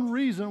is one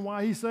reason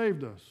why he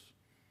saved us.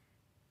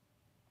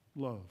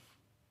 Love.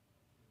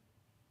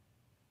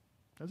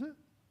 That's it.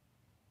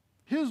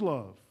 His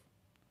love.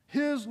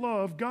 His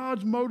love,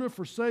 God's motive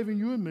for saving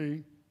you and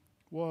me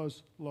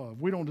was love.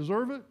 We don't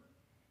deserve it.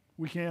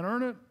 We can't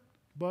earn it,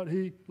 but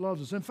he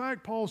loves us. In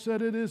fact, Paul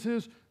said it is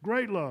his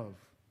great love,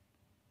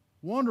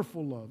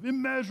 wonderful love,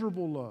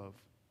 immeasurable love,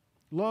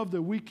 love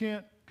that we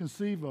can't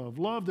conceive of,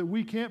 love that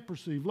we can't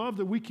perceive, love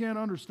that we can't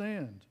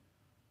understand.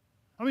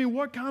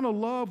 What kind of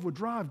love would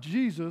drive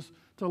Jesus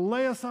to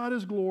lay aside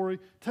his glory,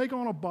 take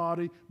on a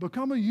body,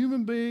 become a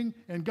human being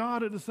and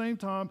God at the same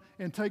time,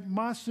 and take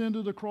my sin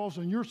to the cross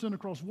and your sin to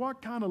the cross?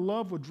 What kind of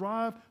love would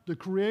drive the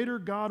Creator,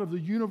 God of the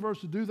universe,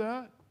 to do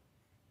that?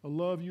 A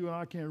love you and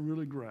I can't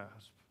really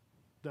grasp.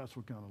 That's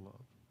what kind of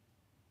love.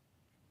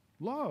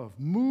 Love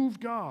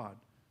moved God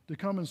to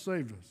come and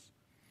save us.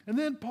 And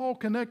then Paul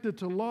connected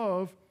to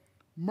love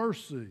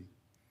mercy.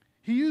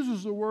 He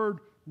uses the word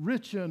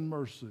rich in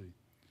mercy,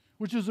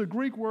 which is a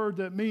Greek word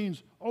that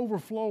means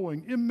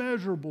overflowing,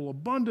 immeasurable,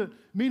 abundant,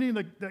 meaning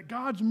that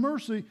God's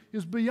mercy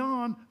is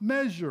beyond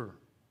measure.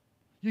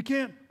 You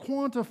can't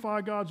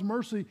quantify God's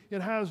mercy.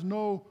 It has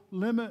no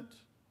limit.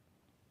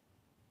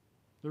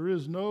 There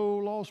is no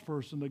lost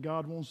person that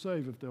God won't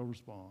save if they'll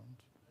respond.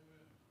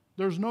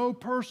 There's no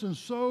person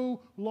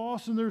so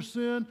lost in their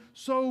sin,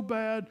 so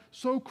bad,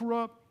 so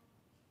corrupt.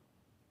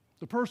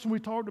 The person we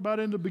talked about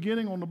in the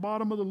beginning on the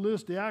bottom of the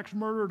list, the axe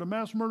murderer, the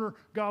mass murderer,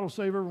 God will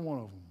save every one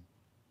of them.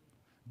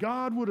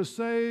 God would have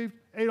saved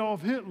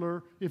Adolf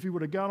Hitler if he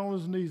would have got on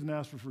his knees and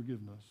asked for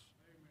forgiveness.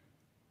 Amen.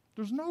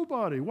 There's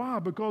nobody. Why?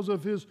 Because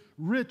of his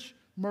rich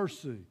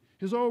mercy,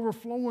 his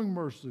overflowing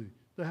mercy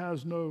that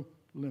has no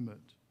limit.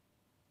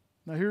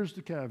 Now here's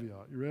the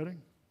caveat. You ready?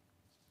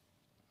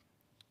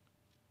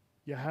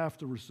 You have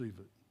to receive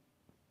it.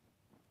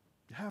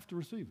 You have to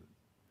receive it.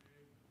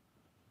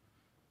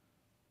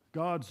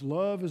 God's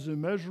love is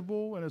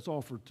immeasurable and it's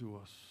offered to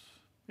us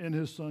in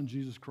his Son,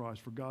 Jesus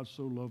Christ. For God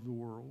so loved the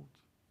world.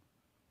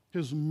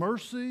 His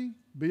mercy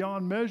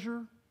beyond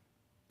measure,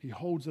 he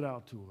holds it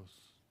out to us.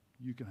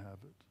 You can have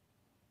it.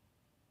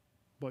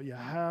 But you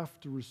have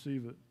to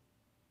receive it.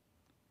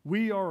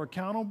 We are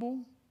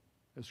accountable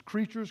as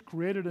creatures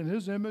created in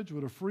his image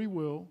with a free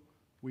will.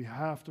 We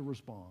have to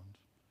respond.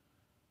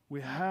 We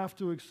have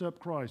to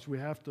accept Christ. We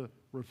have to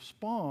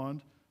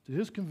respond to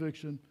his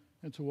conviction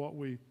and to what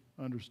we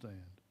understand.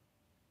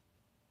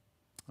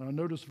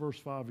 Notice verse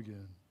 5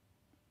 again.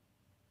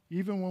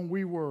 Even when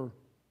we were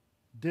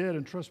dead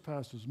in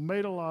trespasses,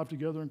 made alive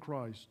together in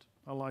Christ.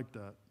 I like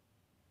that.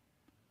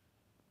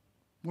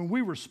 When we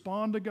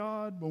respond to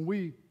God, when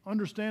we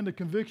understand the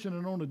conviction,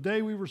 and on the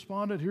day we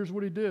responded, here's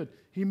what he did.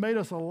 He made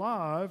us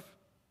alive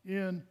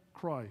in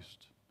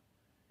Christ.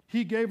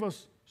 He gave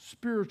us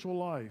spiritual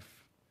life.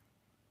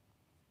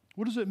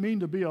 What does it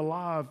mean to be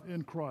alive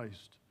in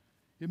Christ?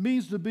 It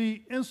means to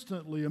be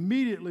instantly,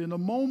 immediately, in the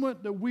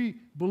moment that we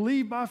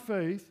believe by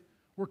faith,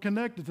 we're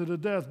connected to the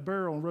death,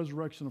 burial, and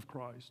resurrection of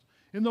Christ.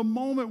 In the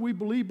moment we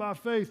believe by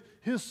faith,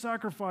 his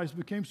sacrifice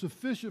became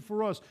sufficient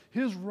for us.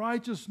 His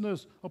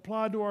righteousness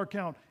applied to our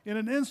account. In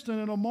an instant,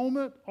 in a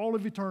moment, all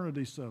of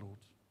eternity settled.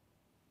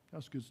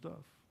 That's good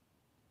stuff.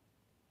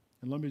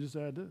 And let me just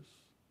add this.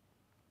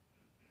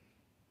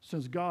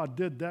 Since God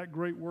did that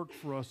great work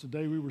for us the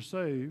day we were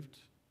saved,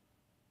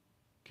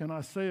 can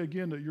I say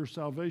again that your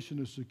salvation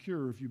is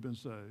secure if you've been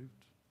saved?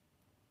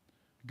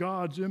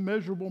 God's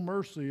immeasurable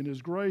mercy and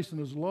his grace and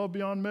his love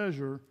beyond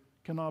measure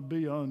cannot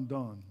be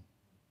undone.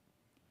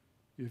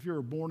 If you're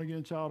a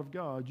born-again child of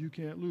God, you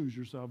can't lose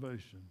your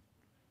salvation.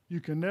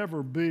 You can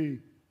never be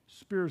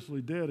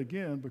spiritually dead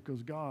again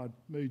because God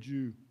made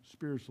you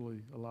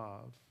spiritually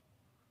alive.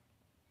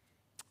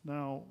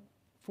 Now,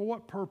 for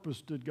what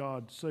purpose did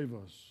God save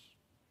us?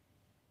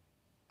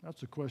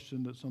 That's a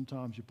question that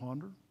sometimes you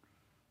ponder.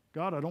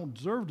 God, I don't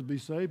deserve to be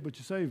saved, but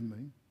you saved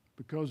me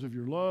because of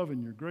your love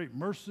and your great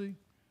mercy.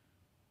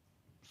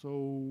 So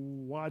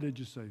why did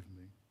you save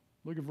me?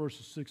 Look at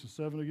verses 6 and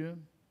 7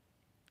 again.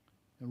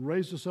 And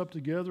raised us up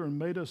together and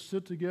made us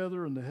sit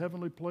together in the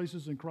heavenly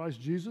places in Christ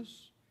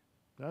Jesus.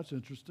 That's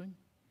interesting.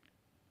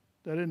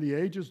 That in the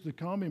ages to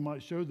come he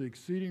might show the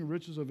exceeding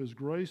riches of his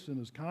grace and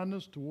his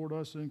kindness toward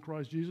us in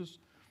Christ Jesus.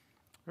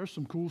 There's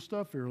some cool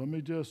stuff here. Let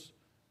me just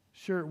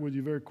share it with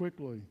you very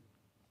quickly.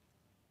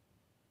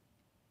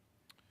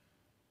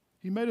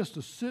 He made us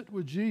to sit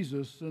with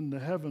Jesus in the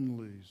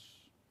heavenlies.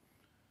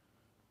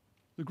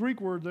 The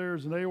Greek word there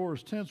is an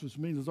aorist tense, which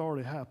means it's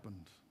already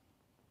happened.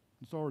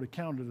 It's already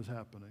counted as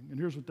happening. And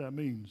here's what that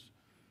means.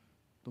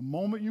 The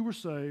moment you were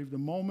saved, the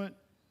moment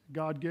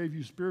God gave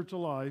you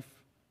spiritual life,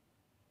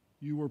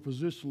 you were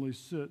positionally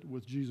sit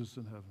with Jesus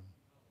in heaven.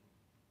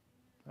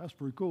 That's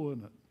pretty cool,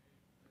 isn't it?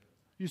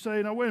 You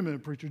say, now wait a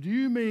minute, preacher, do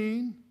you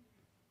mean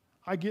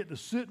I get to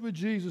sit with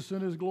Jesus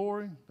in his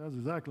glory? That's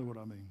exactly what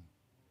I mean.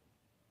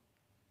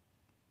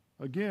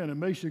 Again, it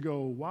makes you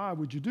go, why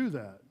would you do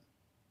that?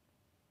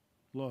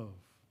 Love.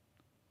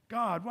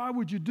 God, why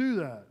would you do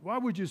that? Why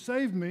would you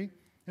save me?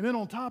 And then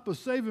on top of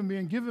saving me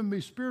and giving me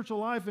spiritual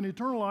life and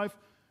eternal life,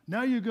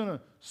 now you're going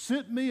to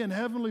sit me in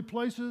heavenly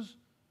places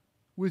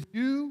with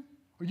you?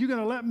 Are you going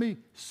to let me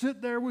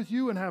sit there with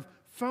you and have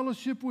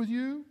fellowship with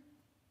you?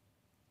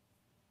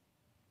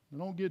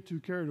 Now, don't get too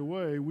carried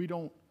away. We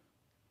don't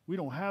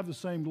have the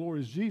same glory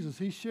as Jesus.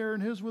 He's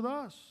sharing his with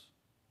us.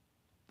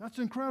 That's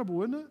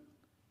incredible, isn't it?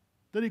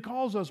 That he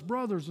calls us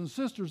brothers and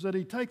sisters, that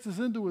he takes us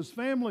into his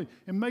family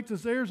and makes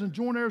us heirs and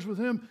joint heirs with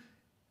him.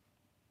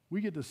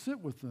 We get to sit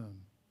with them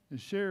and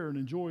share and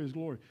enjoy his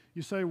glory.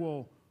 You say,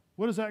 well,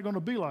 what is that going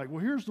to be like? Well,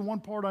 here's the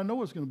one part I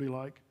know it's going to be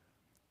like.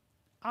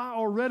 I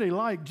already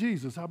like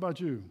Jesus. How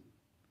about you?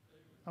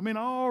 I mean,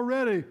 I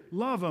already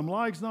love him.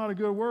 Like's not a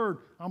good word.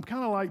 I'm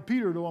kind of like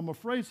Peter, though. I'm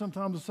afraid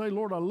sometimes to say,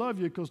 Lord, I love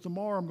you, because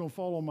tomorrow I'm going to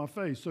fall on my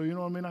face. So, you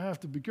know what I mean? I have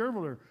to be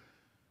careful there.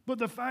 But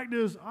the fact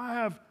is, I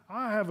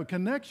have a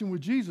connection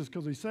with Jesus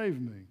because he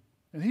saved me.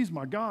 And he's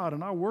my God,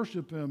 and I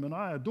worship him, and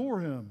I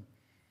adore him.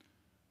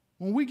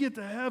 When we get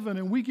to heaven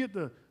and we get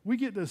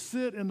to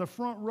sit in the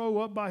front row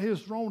up by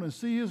his throne and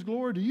see his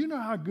glory, do you know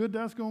how good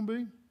that's going to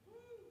be?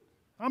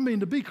 I mean,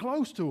 to be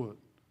close to it.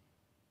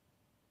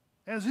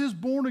 As his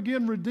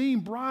born-again,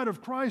 redeemed bride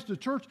of Christ, the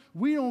church,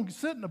 we don't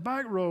sit in the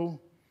back row.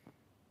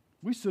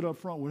 We sit up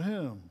front with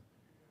him.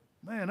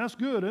 Man, that's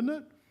good, isn't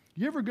it?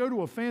 You ever go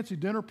to a fancy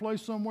dinner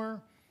place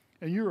somewhere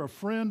and you're a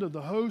friend of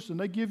the host and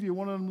they give you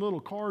one of them little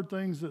card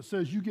things that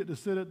says you get to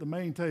sit at the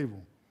main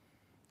table?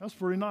 That's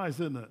pretty nice,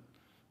 isn't it?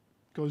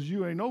 Because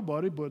you ain't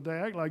nobody, but they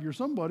act like you're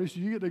somebody, so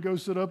you get to go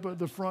sit up at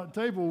the front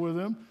table with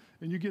them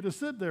and you get to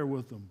sit there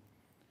with them.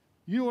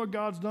 You know what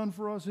God's done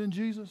for us in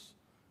Jesus?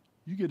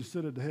 You get to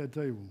sit at the head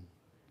table.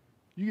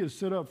 You get to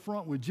sit up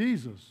front with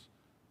Jesus.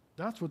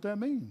 That's what that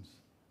means.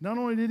 Not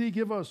only did he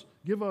give us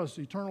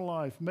eternal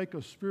life, make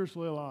us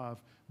spiritually alive,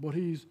 but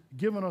he's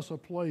given us a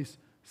place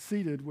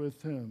seated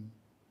with him.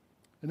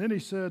 And then he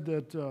said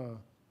that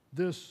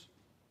this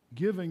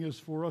giving is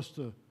for us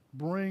to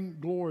bring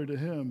glory to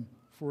him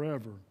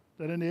forever.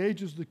 That in the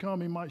ages to come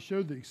he might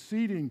show the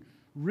exceeding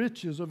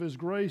riches of his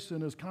grace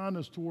and his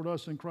kindness toward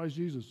us in Christ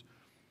Jesus.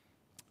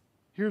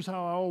 Here's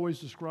how I always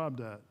describe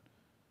that.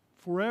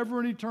 Forever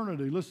in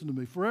eternity, listen to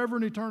me, forever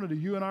in eternity,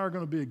 you and I are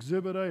going to be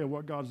exhibit A of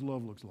what God's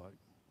love looks like.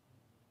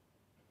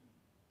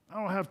 I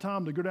don't have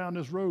time to go down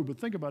this road, but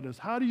think about this.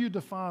 How do you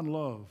define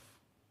love?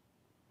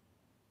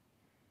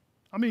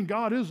 I mean,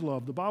 God is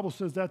love. The Bible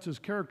says that's his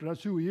character.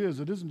 That's who he is.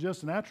 It isn't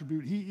just an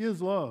attribute. He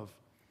is love.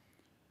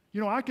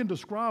 You know, I can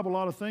describe a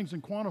lot of things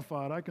and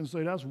quantify it. I can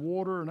say that's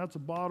water and that's a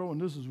bottle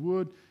and this is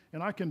wood,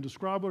 and I can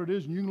describe what it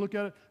is and you can look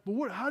at it.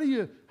 But how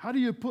do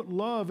you put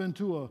love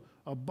into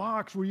a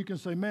box where you can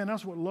say, man,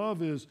 that's what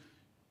love is?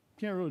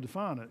 You can't really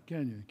define it,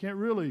 can you? You can't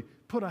really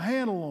put a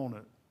handle on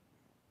it.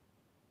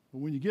 But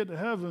when you get to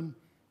heaven,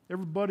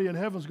 everybody in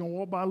heaven's going to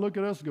walk by, look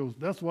at us and go,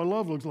 that's what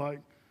love looks like.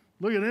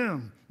 Look at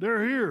them.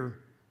 They're here.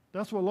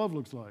 That's what love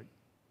looks like.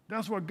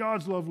 That's what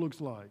God's love looks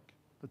like.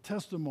 A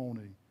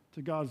testimony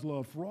to God's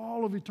love for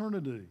all of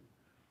eternity.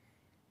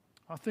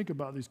 I think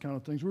about these kind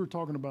of things. We were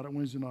talking about it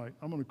Wednesday night.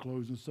 I'm going to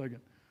close in a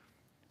second.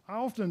 I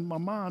often, in my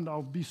mind,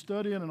 I'll be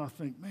studying and I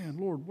think, man,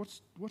 Lord,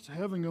 what's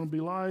heaven going to be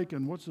like?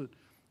 And what's it,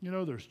 you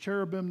know, there's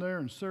cherubim there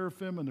and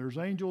seraphim and there's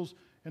angels.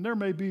 And there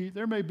may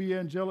be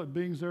angelic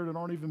beings there that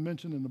aren't even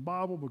mentioned in the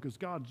Bible because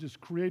God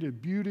just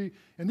created beauty.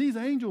 And these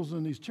angels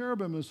and these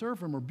cherubim and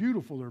seraphim are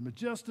beautiful. They're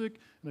majestic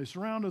and they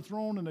surround the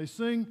throne and they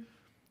sing.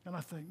 And I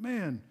think,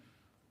 man,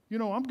 you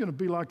know, I'm going to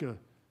be like a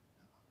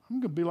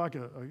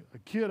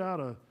kid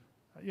out of,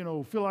 you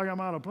know, feel like I'm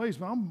out of place,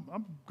 but I'm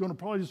going to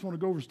probably just want to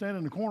go over, stand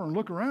in the corner and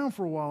look around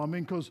for a while. I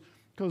mean,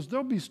 because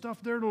there'll be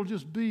stuff there that'll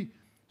just be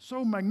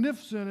so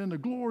magnificent in the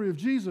glory of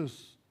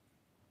Jesus.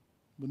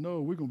 But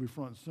no, we're going to be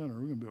front and center.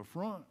 We're going to be up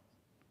front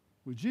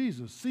with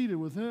Jesus, seated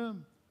with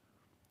him.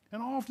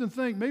 And I often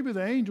think maybe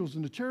the angels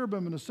and the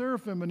cherubim and the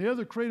seraphim and the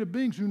other created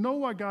beings who know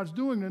what God's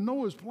doing and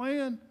know his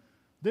plan,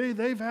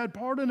 they've had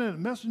part in it,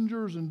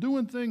 messengers and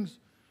doing things.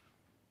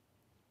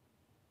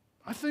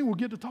 I think we'll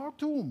get to talk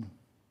to them.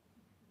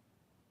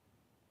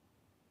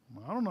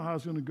 I don't know how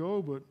it's going to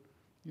go, but,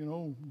 you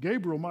know,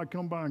 Gabriel might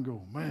come by and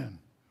go, man,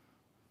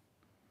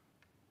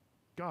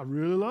 God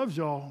really loves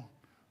y'all.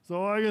 That's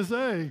all I can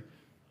say.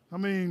 I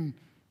mean,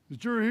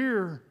 that you're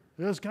here,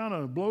 this kind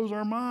of blows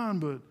our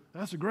mind, but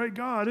that's a great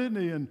God, isn't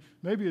he? And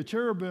maybe a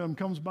cherubim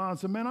comes by and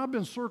says, man, I've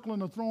been circling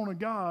the throne of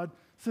God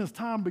since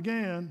time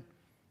began,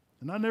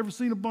 and I've never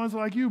seen a bunch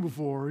like you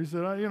before. He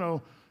said, I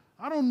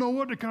don't know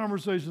what the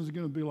conversation is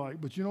going to be like,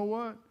 but you know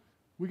what?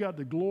 We got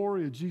the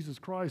glory of Jesus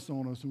Christ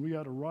on us, and we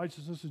got the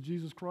righteousness of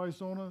Jesus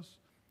Christ on us,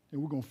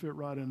 and we're going to fit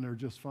right in there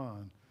just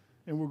fine.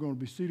 And we're going to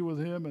be seated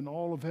with him, and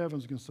all of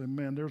heaven's going to say,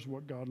 man, there's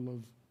what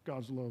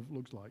God's love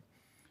looks like.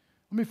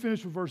 Let me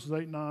finish with verses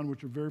 8 and 9,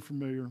 which are very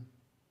familiar.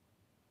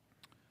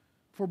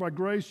 For by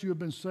grace you have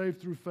been saved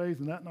through faith,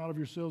 and that not of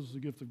yourselves is the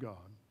gift of God,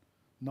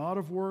 not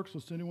of works,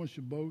 lest anyone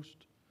should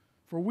boast.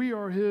 For we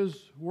are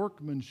his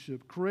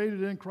workmanship,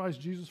 created in Christ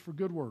Jesus for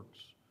good works,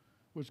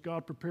 which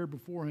God prepared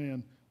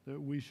beforehand that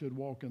we should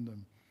walk in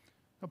them.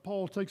 Now,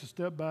 Paul takes a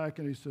step back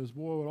and he says,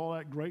 boy, with all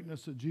that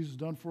greatness that Jesus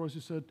done for us, he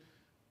said,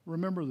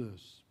 remember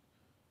this.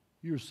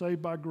 You are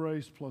saved by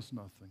grace plus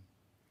nothing.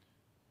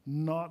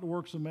 Not the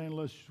works of man,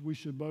 lest we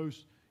should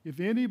boast.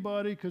 If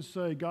anybody could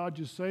say, God,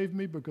 you saved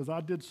me because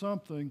I did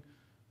something,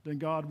 then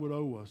God would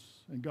owe us,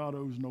 and God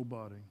owes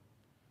nobody.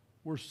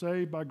 We're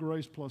saved by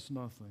grace plus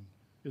nothing.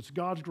 It's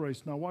God's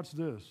grace. Now watch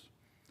this.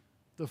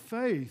 The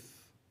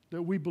faith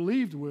that we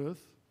believed with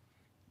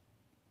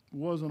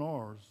wasn't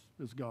ours,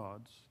 it's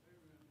God's.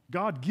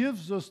 God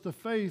gives us the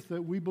faith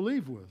that we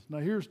believe with. Now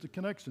here's the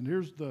connection.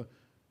 Here's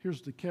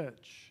the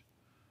catch.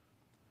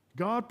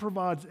 God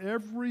provides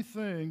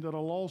everything that a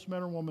lost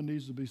man or woman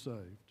needs to be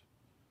saved.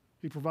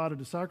 He provided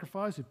the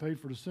sacrifice. He paid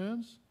for the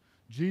sins.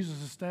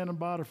 Jesus is standing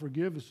by to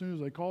forgive as soon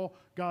as they call.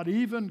 God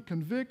even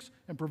convicts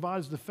and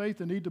provides the faith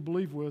they need to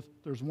believe with.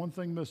 There's one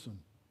thing missing.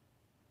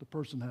 The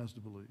person has to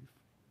believe.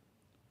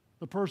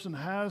 The person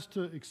has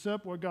to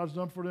accept what God's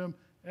done for them,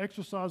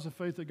 exercise the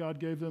faith that God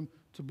gave them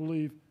to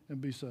believe and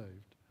be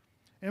saved.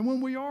 And when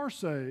we are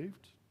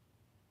saved,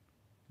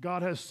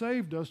 God has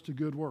saved us to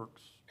good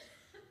works.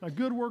 Now,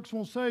 good works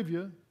won't save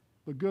you,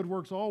 but good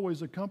works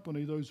always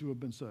accompany those who have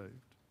been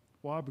saved.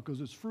 Why?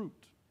 Because it's fruit.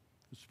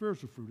 It's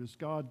spiritual fruit. It's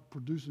God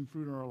producing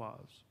fruit in our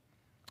lives.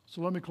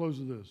 So let me close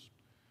with this.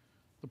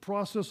 The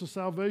process of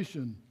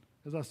salvation,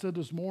 as I said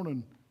this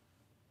morning,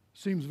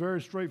 seems very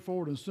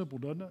straightforward and simple,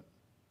 doesn't it?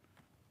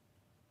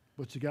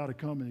 But you got to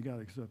come and you got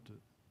to accept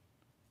it.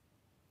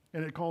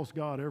 And it costs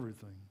God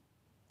everything.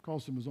 It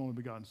costs him his only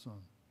begotten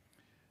son.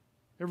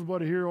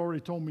 Everybody here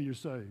already told me you're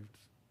saved.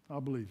 I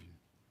believe you.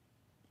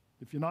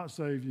 If you're not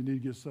saved, you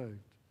need to get saved.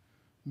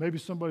 Maybe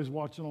somebody's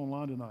watching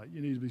online tonight.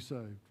 You need to be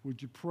saved. Would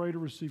you pray to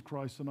receive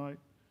Christ tonight?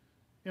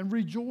 And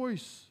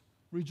rejoice.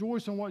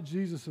 Rejoice in what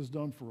Jesus has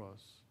done for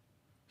us.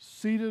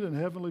 Seated in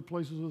heavenly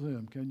places with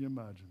him. Can you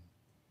imagine?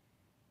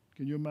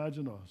 Can you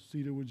imagine us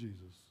seated with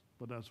Jesus?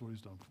 But that's what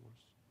he's done for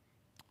us.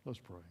 Let's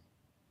pray.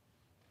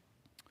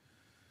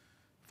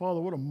 Father,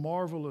 what a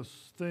marvelous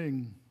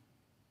thing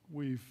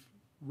we've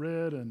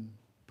read and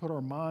put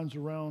our minds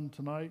around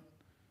tonight.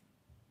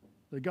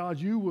 That God,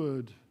 you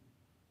would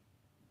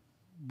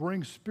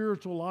bring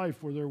spiritual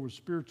life where there was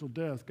spiritual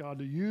death. God,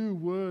 that you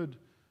would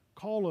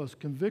call us,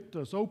 convict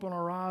us, open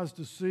our eyes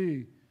to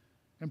see,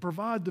 and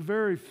provide the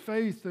very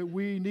faith that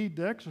we need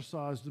to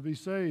exercise to be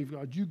saved.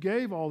 God, you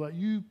gave all that.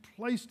 You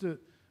placed it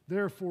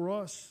there for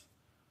us.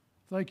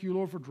 Thank you,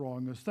 Lord, for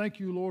drawing us. Thank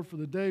you, Lord, for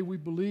the day we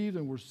believed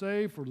and were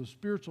saved, for the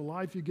spiritual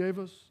life you gave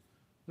us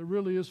that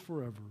really is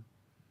forever.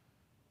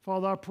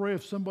 Father, I pray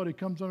if somebody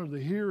comes under the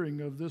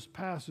hearing of this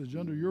passage,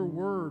 under your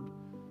word,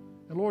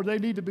 and Lord, they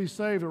need to be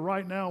saved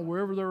right now,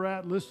 wherever they're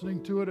at,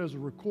 listening to it as a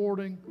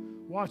recording,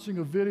 watching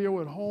a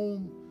video at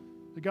home,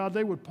 that God,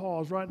 they would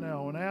pause right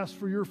now and ask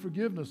for your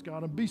forgiveness,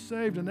 God, and be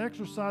saved and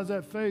exercise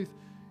that faith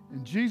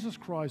in Jesus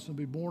Christ and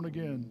be born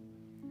again.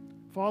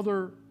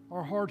 Father,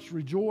 our hearts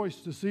rejoice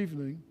this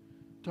evening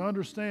to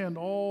understand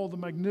all the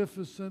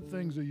magnificent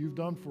things that you've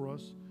done for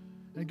us.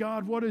 And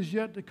God, what is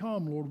yet to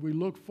come, Lord, we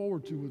look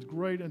forward to with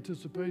great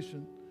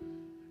anticipation.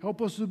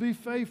 Help us to be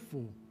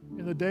faithful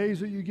in the days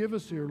that you give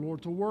us here,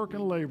 Lord, to work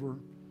and labor,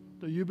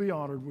 that you be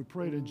honored. We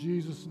pray it in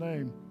Jesus'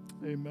 name.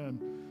 Amen.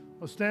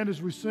 Let's stand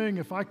as we sing.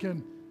 If I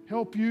can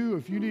help you,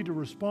 if you need to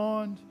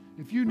respond,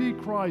 if you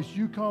need Christ,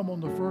 you come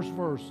on the first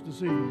verse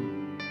this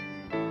evening.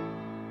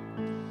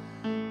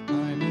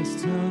 I must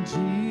tell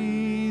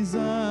Jesus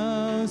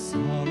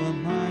all of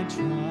my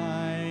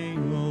trials.